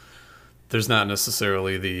there's not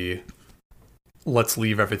necessarily the let's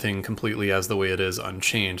leave everything completely as the way it is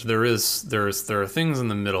unchanged. There are things in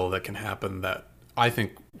the middle that can happen that I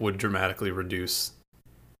think would dramatically reduce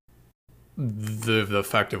the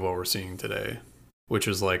effect of what we're seeing today, which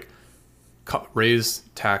is like raise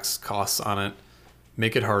tax costs on it,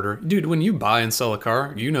 make it harder. Dude, when you buy and sell a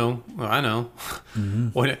car, well, I know.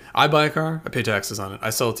 When I buy a car, I pay taxes on it. I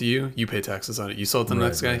sell it to you, you pay taxes on it. You sell it to the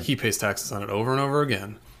next guy, he pays taxes on it over and over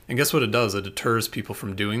again. And guess what it does? It deters people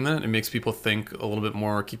from doing that. It makes people think a little bit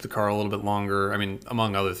more, keep the car a little bit longer. I mean,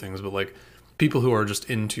 among other things, but like people who are just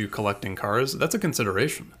into collecting cars, that's a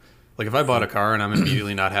consideration. Like if I bought a car and I'm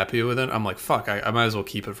immediately not happy with it, I'm like, fuck, I might as well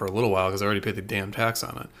keep it for a little while because I already paid the damn tax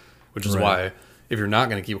on it. Which is why if you're not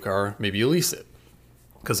going to keep a car, maybe you lease it.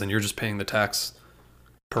 Because then you're just paying the tax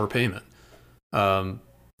per payment.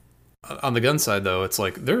 On the gun side, though, it's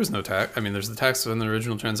like there is no tax. I mean, there's the tax on the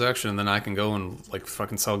original transaction, and then I can go and like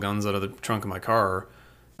fucking sell guns out of the trunk of my car,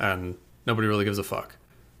 and nobody really gives a fuck.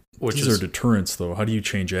 These are deterrents, though. How do you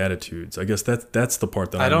change attitudes? I guess that's the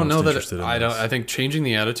part that I'm most interested in. I think changing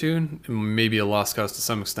the attitude may be a lost cause to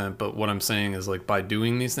some extent, but what I'm saying is like by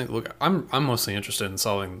doing these things, look, I'm mostly interested in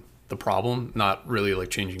solving the problem, not really like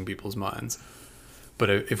changing people's minds. But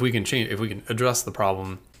if we can address the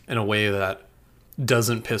problem in a way that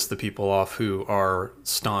doesn't piss the people off who are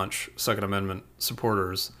staunch Second Amendment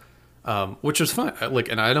supporters, which is fine.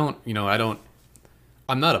 And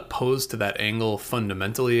I'm not opposed to that angle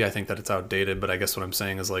fundamentally. I think that it's outdated, but I guess what I'm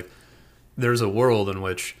saying is like, there's a world in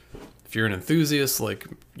which if you're an enthusiast like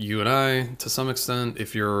you and I, to some extent,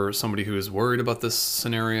 if you're somebody who is worried about this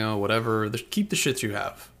scenario, whatever, keep the shit you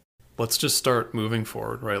have. Let's just start moving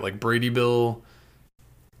forward, right? Like Brady Bill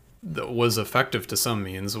that was effective to some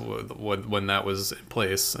means when that was in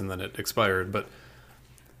place and then it expired, but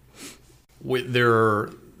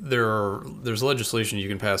there's legislation you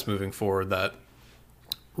can pass moving forward that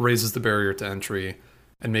raises the barrier to entry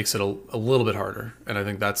and makes it a little bit harder. And I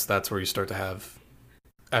think that's where you start to have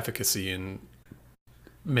efficacy in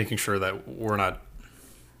making sure that we're not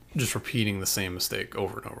just repeating the same mistake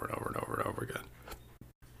over and over and over and over and over again.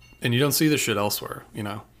 And you don't see this shit elsewhere,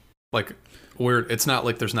 like it's not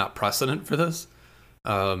like there's not precedent for this.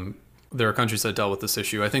 There are countries that dealt with this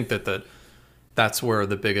issue. I think that's where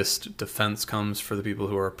the biggest defense comes for the people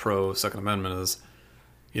who are pro Second Amendment is,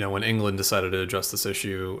 when England decided to address this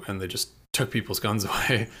issue and they just took people's guns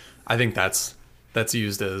away. I think that's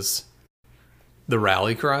used as the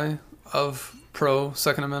rally cry of pro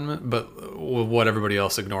Second Amendment. But what everybody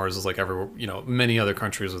else ignores is like many other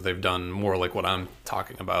countries where they've done more like what I'm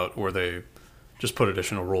talking about, where they just put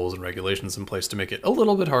additional rules and regulations in place to make it a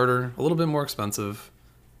little bit harder, a little bit more expensive,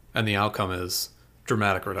 and the outcome is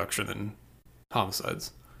dramatic reduction in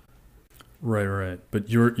homicides. Right. But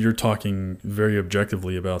you're talking very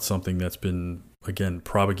objectively about something that's been, again,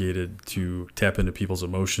 propagated to tap into people's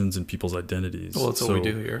emotions and people's identities. Well, that's what we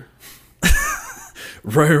do here.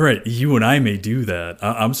 Right. You and I may do that.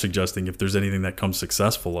 I'm suggesting if there's anything that comes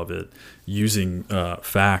successful of it, using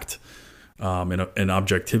fact and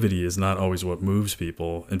objectivity is not always what moves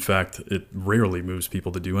people. In fact, it rarely moves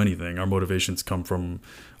people to do anything. Our motivations come from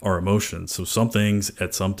our emotions. So some things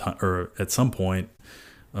at some time or at some point,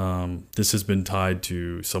 this has been tied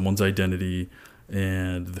to someone's identity,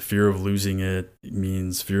 and the fear of losing it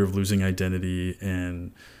means fear of losing identity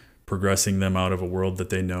and progressing them out of a world that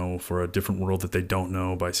they know for a different world that they don't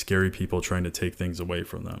know by scary people trying to take things away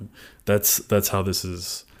from them. That's how this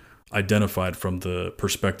is identified from the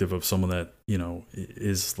perspective of someone that,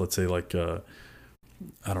 is, let's say, like, I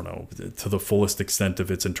don't know, to the fullest extent of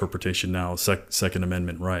its interpretation now, Second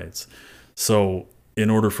Amendment rights. So in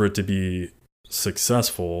order for it to be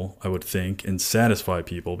successful, I would think, and satisfy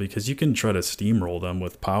people, because you can try to steamroll them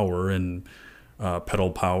with power and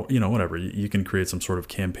peddle power, whatever. You can create some sort of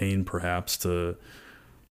campaign perhaps to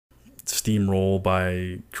steamroll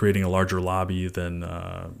by creating a larger lobby than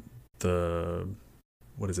the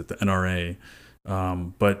NRA.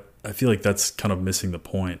 But I feel like that's kind of missing the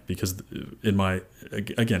point, because it's my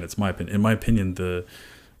opinion. In my opinion,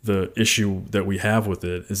 the issue that we have with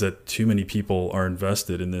it is that too many people are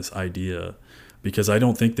invested in this idea, because I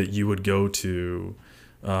don't think that you would go to,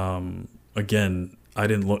 again,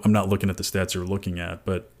 I'm not looking at the stats you're looking at,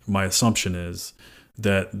 but my assumption is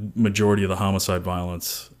that majority of the homicide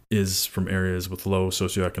violence is from areas with low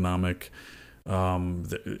socioeconomic,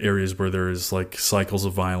 the areas where there is like cycles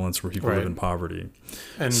of violence where people live in poverty.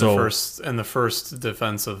 And the first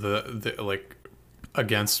defense of the like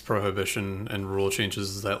against prohibition and rule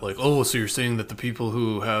changes is that like, oh, so you're saying that the people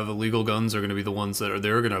who have illegal guns are going to be the ones they're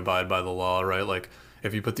going to abide by the law, right? Like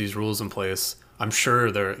if you put these rules in place, I'm sure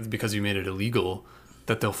because you made it illegal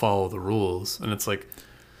that they'll follow the rules. And it's like,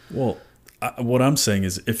 well, what I'm saying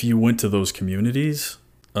is if you went to those communities,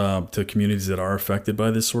 to communities that are affected by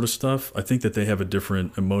this sort of stuff, I think that they have a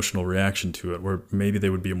different emotional reaction to it, where maybe they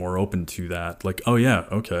would be more open to that. Like, oh yeah,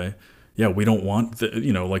 okay. Yeah, we don't want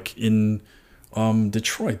like in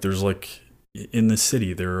Detroit, there's like in the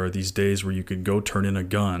city, there are these days where you could go turn in a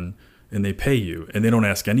gun and they pay you, and they don't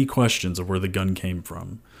ask any questions of where the gun came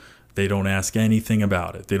from. They don't ask anything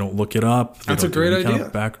about it. They don't look it up. That's a great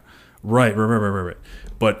idea. Right.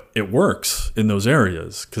 But it works in those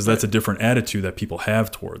areas because that's a different attitude that people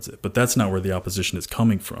have towards it. But that's not where the opposition is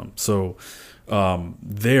coming from. So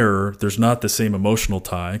there's not the same emotional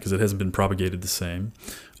tie because it hasn't been propagated the same.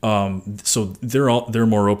 So they're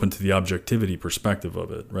more open to the objectivity perspective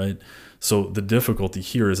of it, right? So the difficulty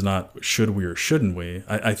here is not should we or shouldn't we.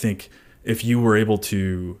 I think if you were able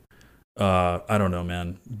to, I don't know,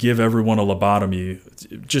 man, give everyone a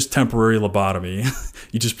lobotomy, just temporary lobotomy,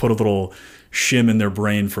 you just put a little shim in their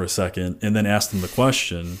brain for a second and then ask them the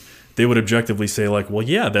question, they would objectively say like, well,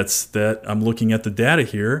 yeah, that's that. I'm looking at the data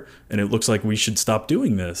here and it looks like we should stop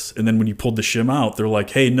doing this. And then when you pulled the shim out, they're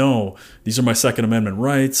like, hey, no, these are my Second Amendment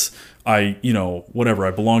rights. I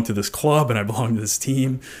belong to this club and I belong to this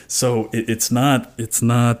team. So it's not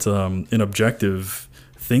an objective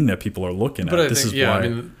thing that people are looking at. I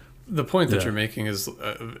mean, the point that you're making is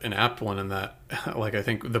an apt one in that, like, I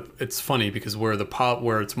think it's funny because where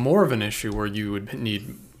it's more of an issue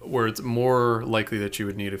where it's more likely that you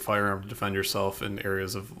would need a firearm to defend yourself in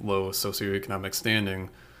areas of low socioeconomic standing,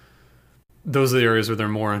 those are the areas where they're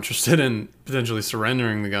more interested in potentially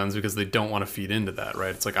surrendering the guns because they don't want to feed into that,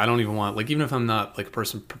 right? It's like, I don't even want, like, even if I'm not like a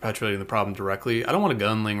person perpetuating the problem directly, I don't want a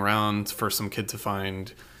gun laying around for some kid to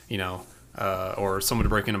find, or someone to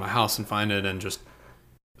break into my house and find it and just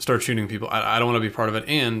start shooting people. I don't want to be part of it.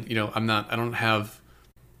 And, I don't have,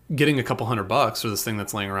 getting a couple $100 for this thing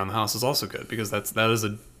that's laying around the house is also good because that's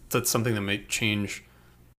something that may change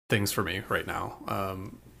things for me right now.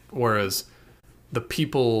 Whereas the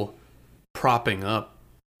people propping up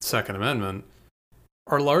Second Amendment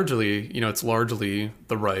are largely, it's largely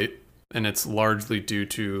the right, and it's largely due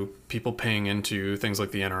to people paying into things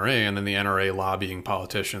like the NRA and then the NRA lobbying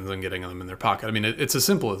politicians and getting them in their pocket. I mean, it's as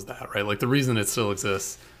simple as that, right? Like the reason it still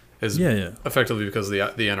exists is effectively because the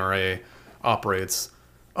NRA operates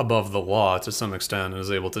above the law to some extent and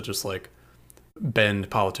is able to just like bend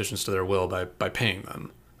politicians to their will by paying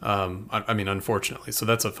them. I mean, unfortunately. So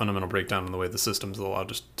that's a fundamental breakdown in the way the system's allowed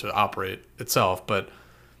just to operate itself. But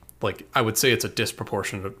like, I would say it's a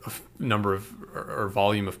disproportionate number of or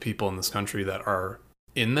volume of people in this country that are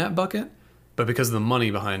in that bucket. But because of the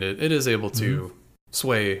money behind it, it is able to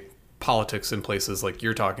sway politics in places like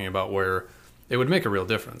you're talking about where it would make a real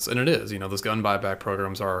difference. And it is, those gun buyback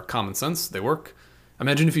programs are common sense. They work.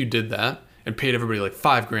 Imagine if you did that and paid everybody like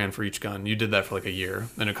 $5,000 for each gun. You did that for like a year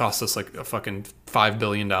and it cost us like a fucking $5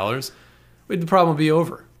 billion. The problem would be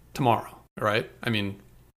over tomorrow, right? I mean,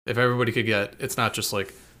 if everybody could it's not just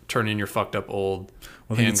like turn in your fucked up old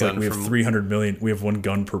handgun. We have 300 million. We have one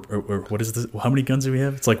gun per. Or what is this? How many guns do we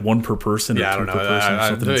have? It's like one per person. Yeah, or two I don't know.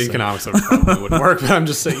 Per person. The economics of it probably wouldn't work. But I'm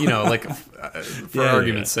just saying, like for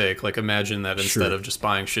argument's sake, like imagine that instead of just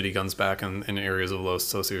buying shitty guns back in areas of low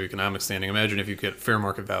socioeconomic standing, imagine if you could get fair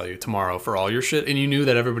market value tomorrow for all your shit, and you knew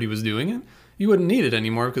that everybody was doing it, you wouldn't need it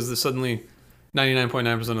anymore because there's suddenly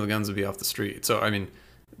 99.9% of the guns would be off the street. So I mean,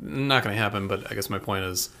 not going to happen. But I guess my point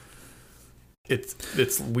is,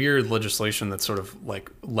 it's weird legislation that's sort of like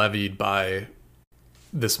levied by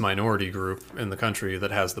this minority group in the country that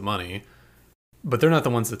has the money, but they're not the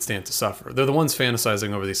ones that stand to suffer. They're the ones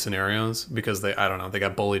fantasizing over these scenarios because they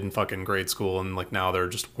got bullied in fucking grade school and like now they're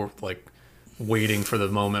just like waiting for the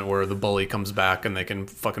moment where the bully comes back and they can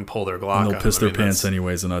fucking pull their Glock. And they'll piss their pants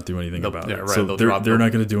anyways and not do anything about it. Right, so they're not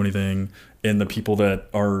going to do anything. And the people that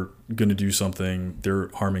are going to do something, they're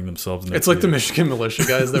harming themselves. It's like the Michigan militia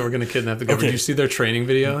guys that were going to kidnap the governor. Did you see their training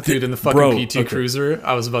video? Dude, in the fucking PT Cruiser,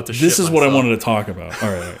 I was about to shit This is myself. what I wanted to talk about.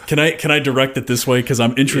 All right. Can I direct it this way? Because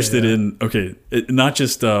I'm interested in, not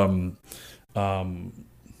just, dude,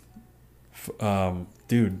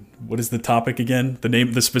 what is the topic again?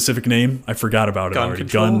 The specific name? I forgot about it already.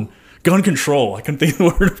 Gun control. I couldn't think of the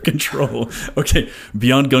word of control. Okay,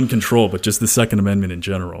 beyond gun control, but just the Second Amendment in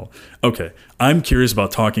general. Okay, I'm curious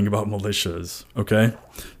about talking about militias. Okay,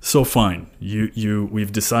 so fine.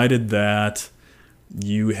 We've decided that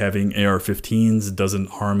you having AR-15s doesn't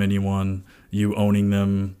harm anyone. You owning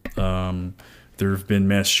them. There have been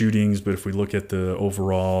mass shootings, but if we look at the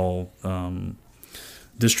overall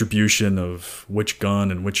distribution of which gun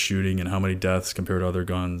and which shooting and how many deaths compared to other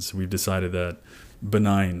guns, we've decided that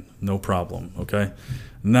benign, no problem. Okay,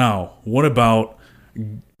 now what about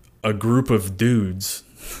a group of dudes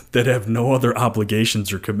that have no other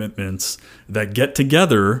obligations or commitments that get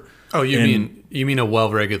together? Oh, you mean a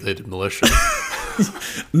well-regulated militia?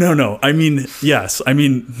 No. I mean, yes. I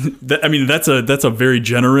mean, that's a very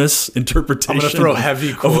generous interpretation. I'm going to throw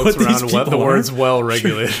heavy quotes around the words "well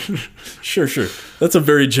regulated." Sure. That's a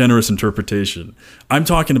very generous interpretation. I'm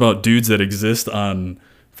talking about dudes that exist on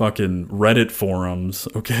fucking Reddit forums,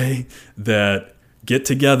 okay, that get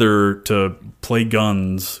together to play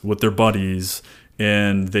guns with their buddies,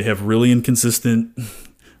 and they have really inconsistent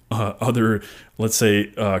other, let's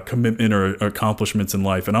say, commitment or accomplishments in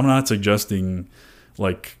life. And I'm not suggesting,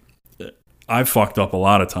 like, I've fucked up a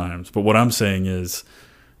lot of times, but what I'm saying is,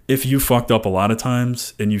 if you fucked up a lot of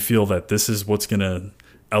times and you feel that this is what's going to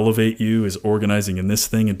elevate you, is organizing in this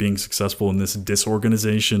thing and being successful in this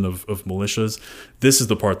disorganization of militias, this is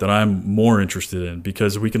the part that I'm more interested in,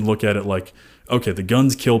 because we can look at it like, okay, the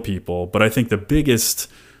guns kill people, but I think the biggest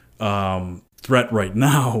threat right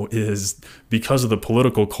now is, because of the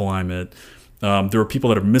political climate, there are people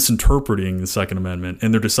that are misinterpreting the Second Amendment,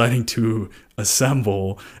 and they're deciding to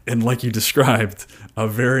assemble, and like you described, a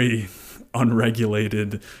very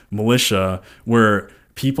unregulated militia where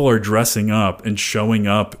people are dressing up and showing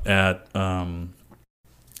up at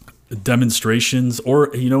demonstrations,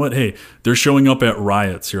 or you know what? Hey, they're showing up at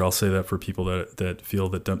riots. Here, I'll say that for people that feel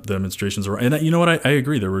that demonstrations are. And you know what? I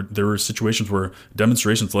agree. There were situations where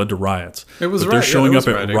demonstrations led to riots. It was but they're showing up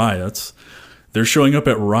at riots. They're showing up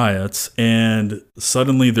at riots, and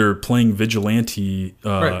suddenly they're playing vigilante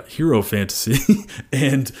hero fantasy.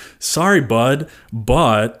 And sorry, bud,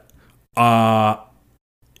 but yeah,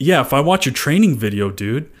 if I watch a training video,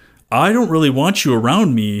 dude, I don't really want you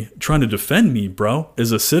around me trying to defend me, bro,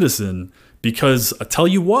 as a citizen, because I tell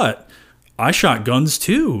you what, I shot guns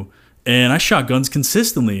too, and I shot guns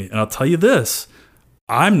consistently, and I'll tell you this,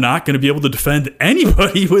 I'm not going to be able to defend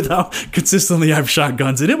anybody without consistently I've shot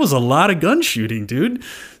guns, and it was a lot of gun shooting, dude.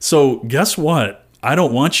 So guess what? I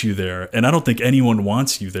don't want you there, and I don't think anyone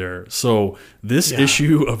wants you there. So this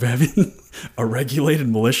issue of having a regulated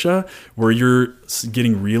militia where you're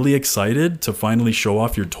getting really excited to finally show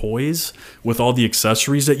off your toys with all the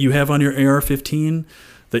accessories that you have on your AR-15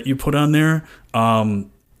 that you put on there,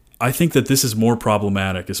 I think that this is more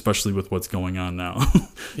problematic, especially with what's going on now.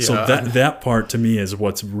 So that part to me is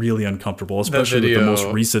what's really uncomfortable, especially with the most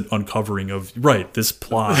recent uncovering of this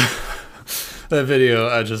plot. That video,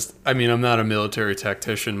 I'm not a military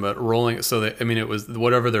tactician, but rolling, it was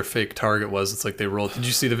whatever their fake target was. It's like they rolled. Did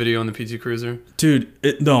you see the video on the PT Cruiser? Dude,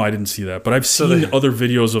 no, I didn't see that. But I've seen other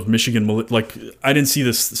videos of Michigan, like, I didn't see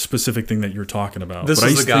this specific thing that you're talking about. But I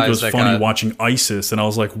used to think it was funny watching ISIS, and I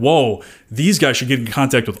was like, whoa, these guys should get in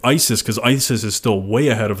contact with ISIS, because ISIS is still way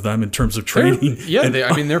ahead of them in terms of training.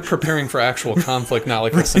 They're preparing for actual conflict, not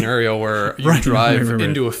like a scenario where you drive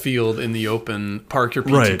into a field in the open, park your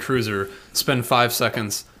PT Cruiser, spend 5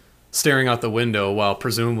 seconds staring out the window while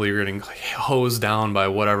presumably you're getting hosed down by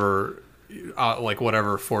whatever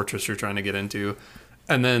fortress you're trying to get into,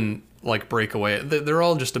 and then like break away. They're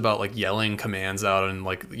all just about like yelling commands out and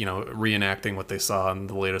like, you know, reenacting what they saw in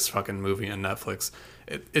the latest fucking movie on Netflix.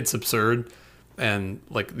 It's absurd, and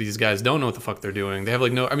like these guys don't know what the fuck they're doing. They have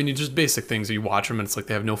like just basic things. You watch them and it's like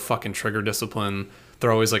they have no fucking trigger discipline.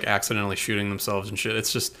 They're always like accidentally shooting themselves and shit.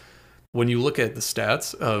 It's just, when you look at the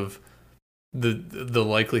stats of the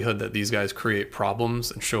likelihood that these guys create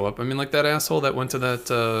problems and show up. I mean, like that asshole that went to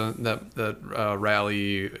that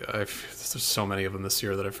rally. There's so many of them this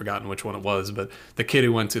year that I've forgotten which one it was. But the kid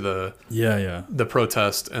who went to the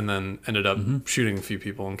protest and then ended up shooting a few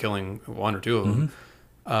people and killing one or two of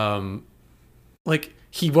them. Like,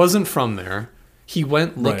 he wasn't from there. He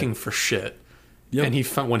went looking for shit, and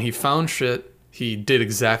when he found shit, he did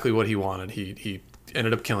exactly what he wanted. He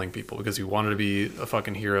ended up killing people because he wanted to be a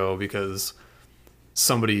fucking hero, because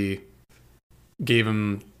somebody gave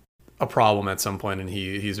him a problem at some point, and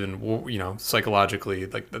he's been, you know, psychologically,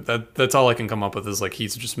 like that's all I can come up with, is like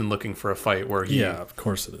he's just been looking for a fight where of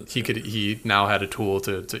course it is. He now had a tool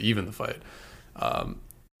to even the fight.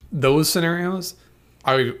 Those scenarios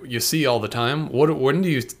you see all the time. When do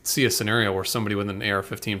you see a scenario where somebody with an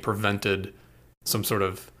AR-15 prevented some sort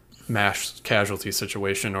of mass casualty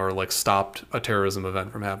situation, or like stopped a terrorism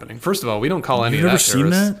event from happening? First of all, we don't call any of that terrorists. You've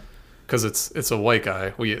never seen that? Because it's a white guy.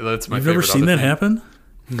 That's my favorite. You've never seen that happen?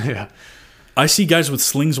 Yeah. I see guys with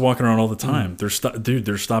slings walking around all the time. They're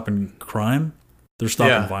stopping crime. They're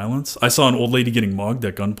stopping violence. I saw an old lady getting mugged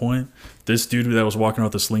at gunpoint. This dude that was walking around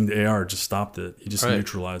with a slinged AR just stopped it. He just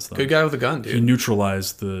neutralized them. Good guy with a gun, dude. He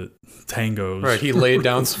neutralized the tangos. Right. He laid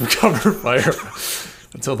down some cover fire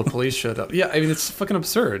until the police showed up. Yeah, I mean, it's fucking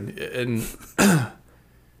absurd. And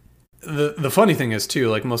the funny thing is too,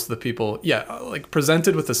 like most of the people, like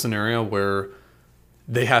presented with a scenario where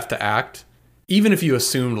they have to act, even if you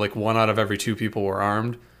assumed like 1 out of every 2 people were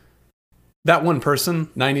armed, that one person,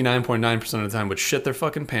 99.9% of the time, would shit their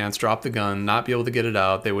fucking pants, drop the gun, not be able to get it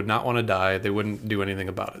out. They would not want to die. They wouldn't do anything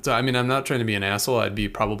about it. So, I mean, I'm not trying to be an asshole. I'd be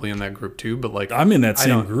probably in that group too, but like, I'm in that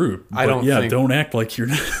same group. I don't think, don't act like you're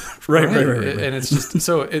not. right. And it's just,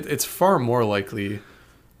 so it's far more likely,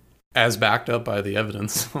 as backed up by the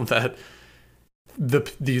evidence, that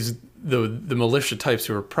the militia types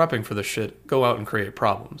who are prepping for this shit go out and create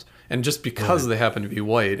problems. And just because they happen to be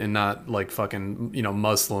white and not like fucking,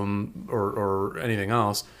 Muslim or anything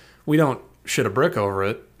else, we don't shit a brick over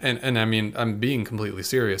it. And I mean, I'm being completely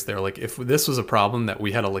serious there. Like, if this was a problem that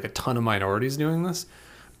we had a ton of minorities doing this,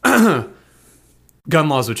 gun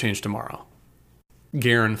laws would change tomorrow.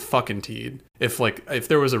 Guaranteed. If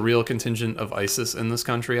there was a real contingent of ISIS in this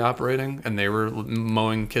country operating and they were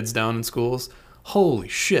mowing kids down in schools, holy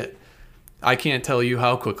shit. I can't tell you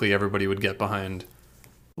how quickly everybody would get behind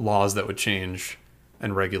laws that would change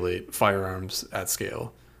and regulate firearms at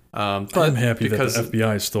scale. But I'm happy that the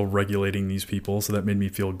FBI is still regulating these people, so that made me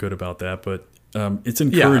feel good about that. But it's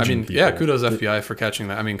encouraging people. Yeah, kudos FBI for catching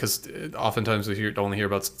that. I mean, because oftentimes we only hear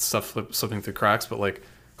about stuff slipping through cracks, but like,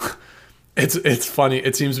 it's funny.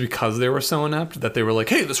 It seems because they were so inept that they were like,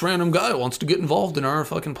 hey, this random guy wants to get involved in our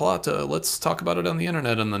fucking plot. Let's talk about it on the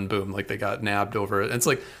internet. And then boom, like they got nabbed over it. And it's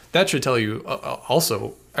like, that should tell you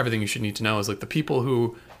also everything you should need to know is like the people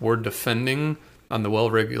who were defending on the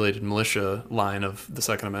well-regulated militia line of the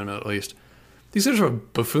Second Amendment, at least, these guys are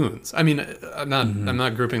buffoons. I mean, I'm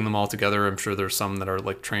not grouping them all together. I'm sure there's some that are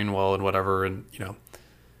like trained well and whatever. And,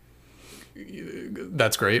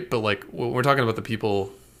 that's great. But like, when we're talking about the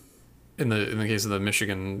people in the case of the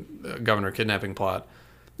Michigan governor kidnapping plot,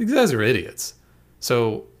 these guys are idiots.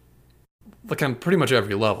 So, like, on pretty much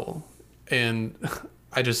every level. And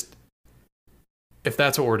if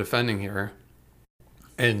that's what we're defending here,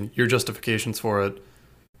 and your justifications for it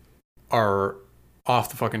are off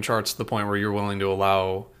the fucking charts to the point where you're willing to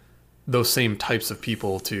allow those same types of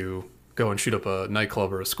people to go and shoot up a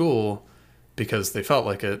nightclub or a school because they felt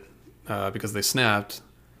like it, because they snapped,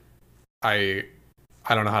 I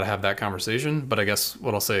don't know how to have that conversation, but I guess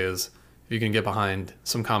what I'll say is if you can get behind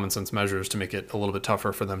some common sense measures to make it a little bit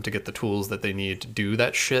tougher for them to get the tools that they need to do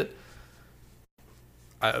that shit,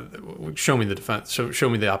 show me the defense, show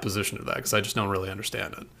me the opposition to that, because I just don't really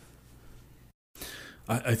understand it.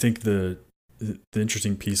 I think the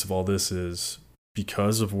interesting piece of all this is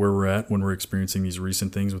because of where we're at when we're experiencing these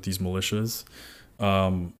recent things with these militias,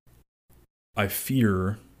 I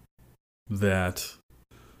fear that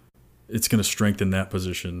it's going to strengthen that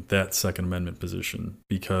position, that Second Amendment position,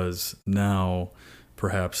 because now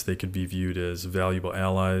perhaps they could be viewed as valuable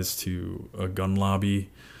allies to a gun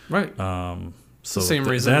lobby. Right. So the same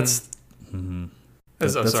reason. That's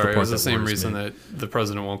it was the same reason that the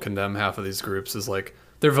president won't condemn half of these groups is like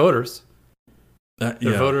they're voters.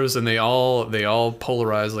 They're voters, and they all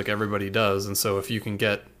polarize like everybody does. And so if you can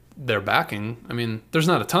get their backing, I mean, there's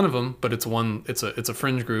not a ton of them, but it's a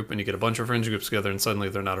fringe group, and you get a bunch of fringe groups together, and suddenly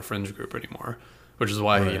they're not a fringe group anymore. Which is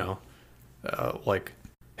why like,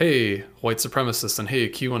 hey, white supremacists, and hey,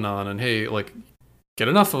 QAnon, and hey, like, get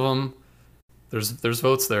enough of them. There's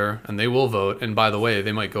votes there, and they will vote. And by the way,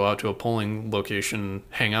 they might go out to a polling location,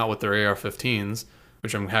 hang out with their AR-15s,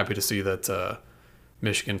 which I'm happy to see that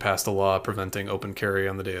Michigan passed a law preventing open carry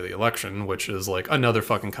on the day of the election, which is like another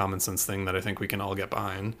fucking common sense thing that I think we can all get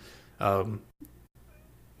behind.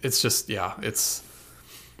 It's just, it's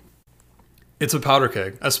a powder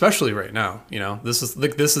keg, especially right now. This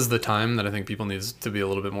is the time that I think people need to be a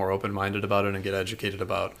little bit more open-minded about it and get educated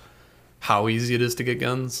about how easy it is to get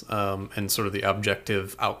guns, and sort of the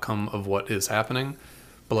objective outcome of what is happening.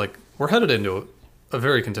 But like, we're headed into a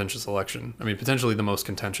very contentious election. I mean, potentially the most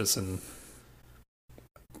contentious in,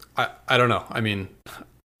 I don't know. I mean,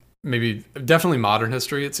 definitely modern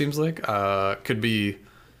history, it seems like. Could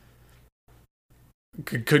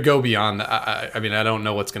go beyond. I mean, I don't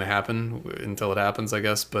know what's going to happen until it happens, I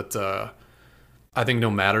guess. But I think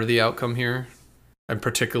no matter the outcome here, and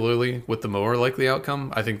particularly with the more likely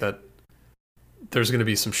outcome, I think that there's going to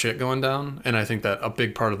be some shit going down. And I think that a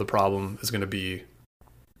big part of the problem is going to be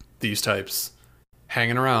these types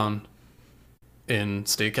hanging around in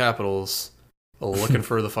state capitals looking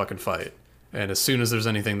for the fucking fight. And as soon as there's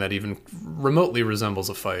anything that even remotely resembles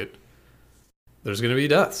a fight, there's going to be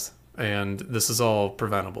deaths. And this is all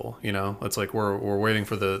preventable, It's like we're waiting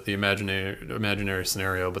for the imaginary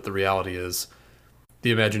scenario, but the reality is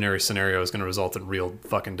the imaginary scenario is going to result in real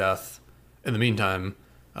fucking death in the meantime.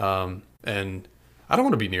 And I don't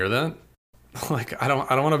want to be near that. Like, I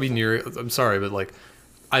don't want to be near, I'm sorry, but like,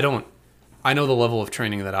 I know the level of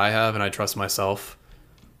training that I have, and I trust myself,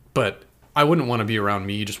 but I wouldn't want to be around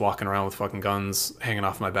me just walking around with fucking guns hanging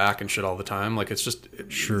off my back and shit all the time. Like, it's just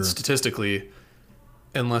statistically,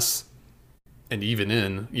 unless, and even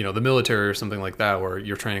in, the military or something like that, where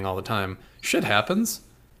you're training all the time, shit happens.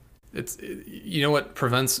 You know what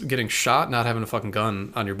prevents getting shot? Not having a fucking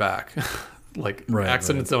gun on your back. Like,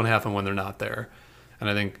 accidents don't happen when they're not there. And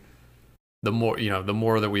I think the more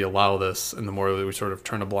that we allow this, and the more that we sort of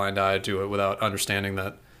turn a blind eye to it without understanding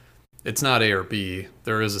that it's not A or B.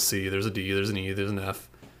 There is a C, there's a D, there's an E, there's an F,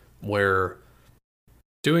 where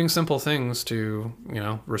doing simple things to,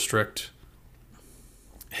 restrict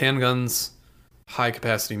handguns, high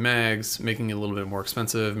capacity mags, making it a little bit more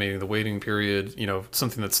expensive, making the waiting period,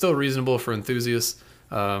 something that's still reasonable for enthusiasts.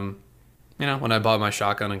 When I bought my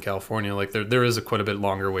shotgun in California, like there is quite a bit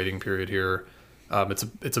longer waiting period here.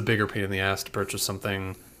 It's a bigger pain in the ass to purchase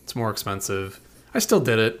something. It's more expensive. I still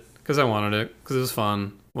did it because I wanted it, because it was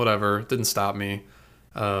fun. Whatever, it didn't stop me.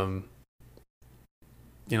 What's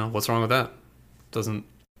wrong with that?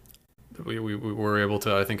 We were able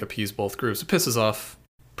to, I think, appease both groups. It pisses off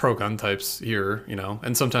pro-gun types here,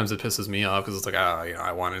 and sometimes it pisses me off because it's like,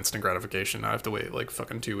 I want instant gratification. I have to wait like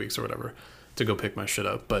fucking 2 weeks or whatever to go pick my shit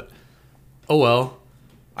up. But oh well,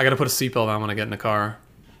 I got to put a seatbelt on when I get in the car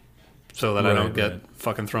so that I don't get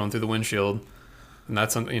fucking thrown through the windshield, and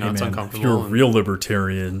that's it's uncomfortable. If you're a real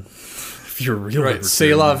libertarian. You're right.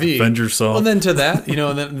 C'est la vie. Defend yourself. Well, then to that,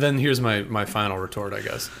 then here's my final retort, I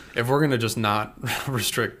guess. If we're gonna just not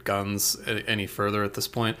restrict guns any further at this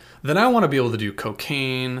point, then I want to be able to do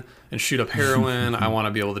cocaine and shoot up heroin. I want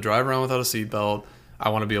to be able to drive around without a seatbelt. I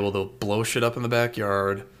want to be able to blow shit up in the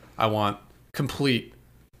backyard. I want complete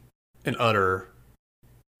and utter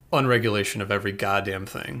unregulation of every goddamn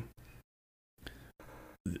thing.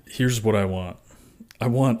 Here's what I want. I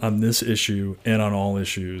want on this issue and on all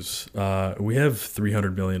issues, we have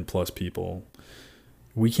 300 million plus people.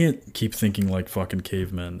 We can't keep thinking like fucking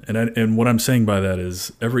cavemen. And what I'm saying by that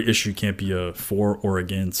is every issue can't be a for or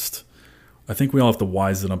against. I think we all have to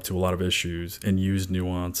wisen up to a lot of issues and use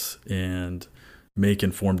nuance and make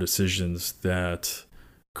informed decisions that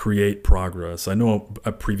create progress. I know I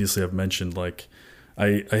previously have mentioned, like,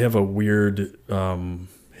 I have a weird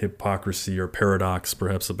hypocrisy or paradox,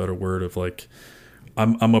 perhaps a better word, of like,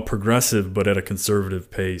 I'm a progressive, but at a conservative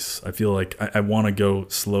pace. I feel like I want to go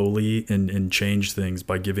slowly and change things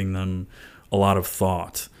by giving them a lot of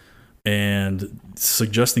thought. And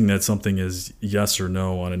suggesting that something is yes or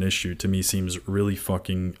no on an issue to me seems really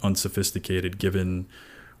fucking unsophisticated, given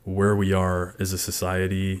where we are as a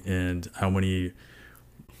society and how many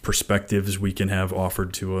perspectives we can have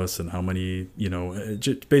offered to us, and how many,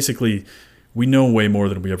 basically, we know way more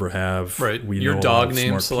than we ever have. Right. We Your know dog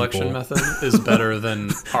name selection method is better than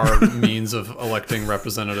our means of electing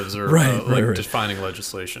representatives or defining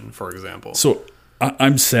legislation, for example. So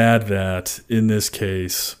I'm sad that in this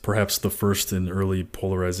case, perhaps the first and early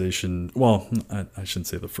polarization, well, I shouldn't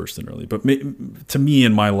say the first and early, but to me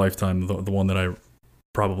in my lifetime, the one that I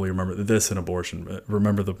probably remember, this and abortion,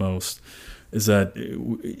 remember the most, is that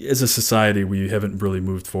as a society, we haven't really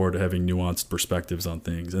moved forward to having nuanced perspectives on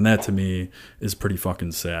things. And that to me is pretty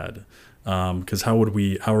fucking sad. Because how are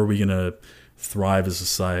we going to thrive as a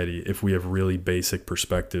society if we have really basic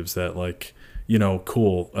perspectives that, like,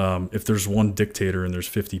 cool. If there's one dictator and there's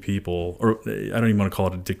 50 people, or I don't even want to call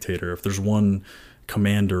it a dictator. If there's one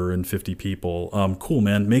commander and 50 people, cool,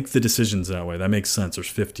 man, make the decisions that way. That makes sense. There's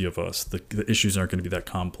 50 of us. The issues aren't going to be that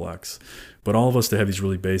complex. But all of us to have these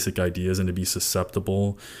really basic ideas and to be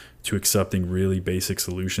susceptible to accepting really basic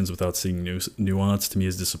solutions without seeing nuance, to me,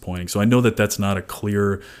 is disappointing. So I know that that's not a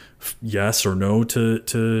clear yes or no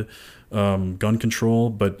to gun control,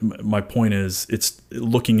 but my point is, it's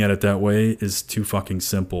looking at it that way is too fucking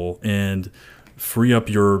simple. And free up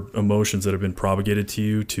your emotions that have been propagated to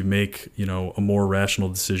you to make, a more rational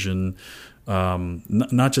decision,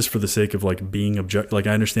 not just for the sake of like being objective. Like,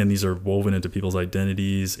 I understand these are woven into people's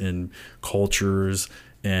identities and cultures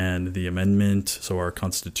and the amendment, so our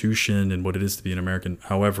Constitution and what it is to be an American.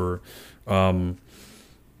 However,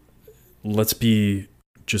 let's be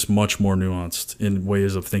just much more nuanced in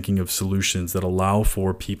ways of thinking of solutions that allow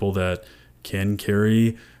for people that can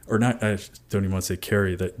carry, or not, I don't even want to say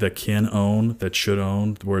carry, that can own, that should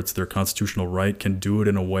own, where it's their constitutional right, can do it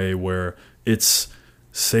in a way where it's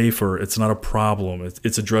safer, it's not a problem,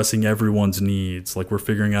 it's addressing everyone's needs. Like, we're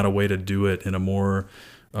figuring out a way to do it in a more,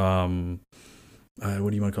 what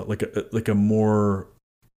do you want to call it?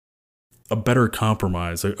 A better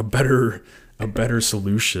compromise, a better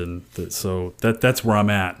solution. That's where I'm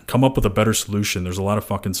at. Come up with a better solution. There's a lot of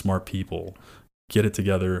fucking smart people. Get it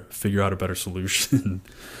together, figure out a better solution.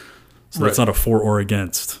 So that's not a for or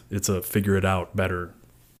against. It's a figure it out better.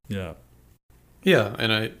 Yeah. Yeah,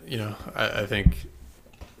 and I think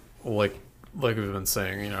like we've been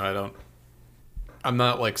saying, I'm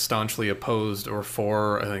not like staunchly opposed or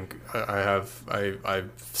for. I think I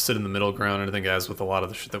sit in the middle ground, and I think as with a lot of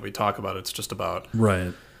the shit that we talk about, it's just about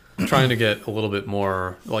Right. trying to get a little bit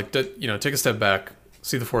more like take a step back,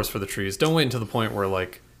 see the forest for the trees. Don't wait until the point where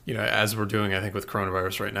like as we're doing, I think with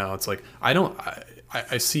coronavirus right now, it's like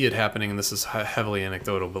I see it happening, and this is heavily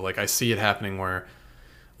anecdotal, but like I see it happening where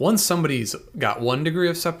once somebody's got 1 degree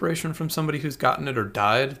of separation from somebody who's gotten it or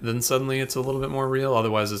died, then suddenly it's a little bit more real.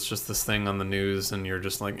 Otherwise, it's just this thing on the news, and you're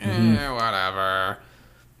just like, whatever.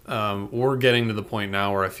 We're getting to the point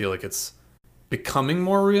now where I feel like it's becoming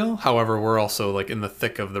more real. However, we're also like in the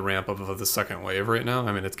thick of the ramp up of the second wave right now.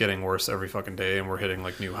 I mean, it's getting worse every fucking day, and we're hitting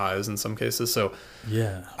like new highs in some cases. So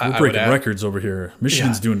yeah, we're breaking records over here.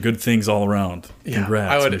 Michigan's doing good things all around.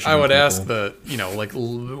 Congrats, I would ask that, like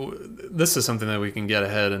this is something that we can get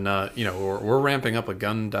ahead and not, we're ramping up.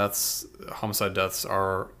 Gun deaths, homicide deaths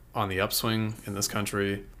are on the upswing in this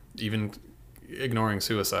country, even ignoring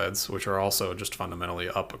suicides, which are also just fundamentally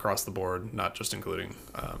up across the board, not just including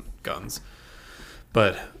guns.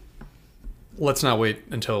 But let's not wait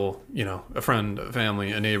until, a friend, a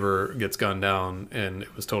family, a neighbor gets gunned down and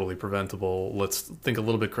it was totally preventable. Let's think a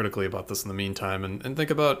little bit critically about this in the meantime and think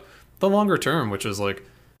about the longer term, which is like,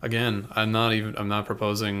 again, I'm not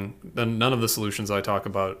proposing, none of the solutions I talk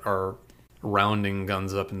about are rounding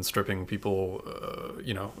guns up and stripping people,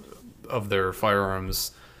 of their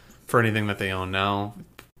firearms for anything that they own now.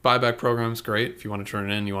 Buyback programs, great. If you want to turn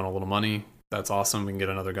it in, you want a little money, that's awesome. We can get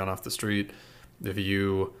another gun off the street. If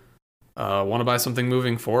you want to buy something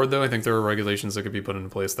moving forward, though, I think there are regulations that could be put into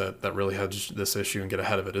place that really hedge this issue and get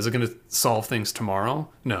ahead of it. Is it going to solve things tomorrow?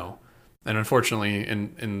 No. And unfortunately,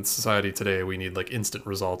 in society today, we need like instant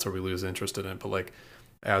results or we lose interest in it. But like,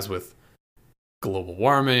 as with global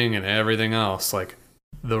warming and everything else, like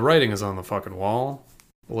the writing is on the fucking wall.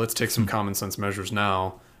 Well, let's take some common sense measures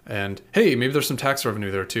now. And hey, maybe there's some tax revenue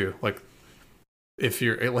there too. Like, if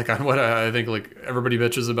you're like on what I think like everybody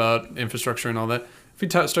bitches about infrastructure and all that, if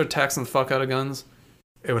you start taxing the fuck out of guns,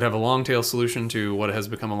 it would have a long tail solution to what has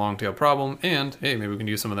become a long tail problem. And hey, maybe we can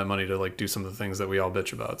use some of that money to like do some of the things that we all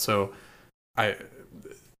bitch about. So I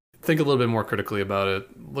think a little bit more critically about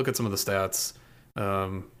it. Look at some of the stats,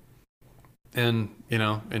 and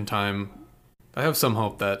in time, I have some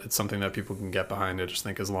hope that it's something that people can get behind. I just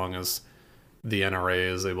think as long as the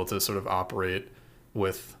NRA is able to sort of operate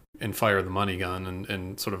with and fire the money gun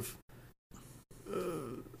and sort of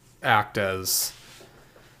act as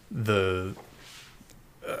the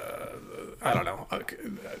I don't know.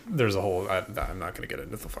 There's a whole. I'm not going to get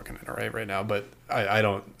into the fucking NRA right now, but I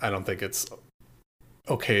don't think it's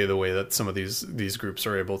okay the way that some of these groups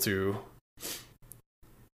are able to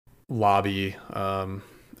lobby and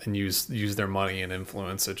use their money and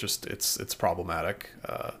influence. It's problematic,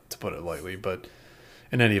 to put it lightly. But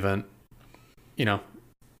in any event,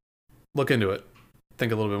 look into it.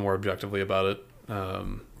 Think a little bit more objectively about it.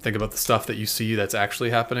 Think about the stuff that you see that's actually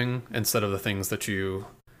happening instead of the things that you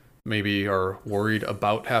maybe are worried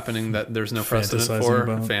about happening that there's no precedent for,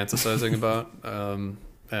 fantasizing about.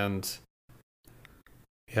 And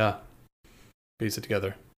yeah, piece it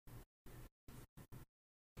together.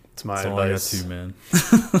 It's my advice. All I got too, man.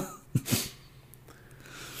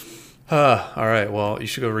 All right. Well, you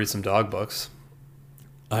should go read some dog books.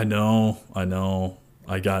 I know.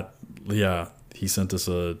 He sent us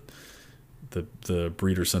the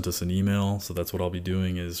breeder sent us an email, so that's what I'll be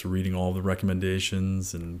doing is reading all the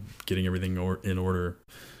recommendations and getting everything in order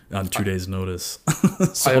on 2 days' notice.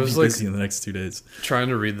 So I'll be busy in the next 2 days. Trying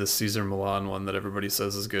to read the Cesar Millan one that everybody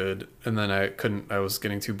says is good, and then I was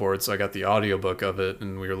getting too bored, so I got the audiobook of it,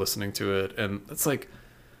 and we were listening to it, and it's like,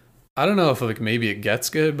 I don't know if like maybe it gets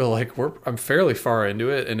good, but like I'm fairly far into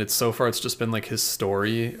it, and it's just been like his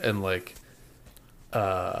story and like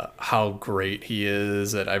how great he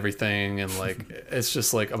is at everything, and like it's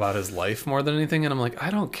just like about his life more than anything. And I'm like, I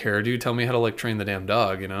don't care, dude, tell me how to like train the damn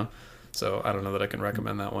dog, so I don't know that I can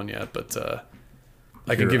recommend that one yet, but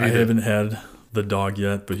I haven't had the dog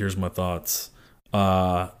yet, but here's my thoughts.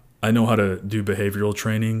 I know how to do behavioral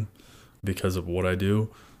training because of what I do,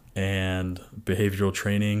 and behavioral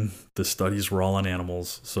training, the studies were all on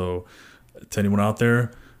animals. So to anyone out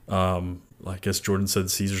there, I guess Jordan said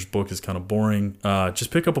Caesar's book is kind of boring.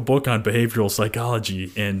 Just pick up a book on behavioral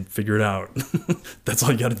psychology and figure it out. That's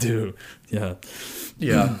all you got to do. Yeah.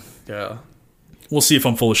 We'll see if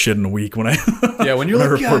I'm full of shit in a week when when you're like,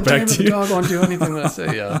 report back to you. The dog won't do anything that I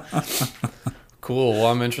say. Yeah. Cool. Well,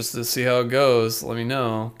 I'm interested to see how it goes. Let me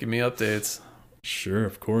know. Give me updates. Sure.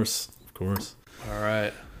 Of course. All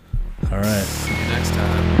right. See you next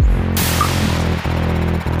time.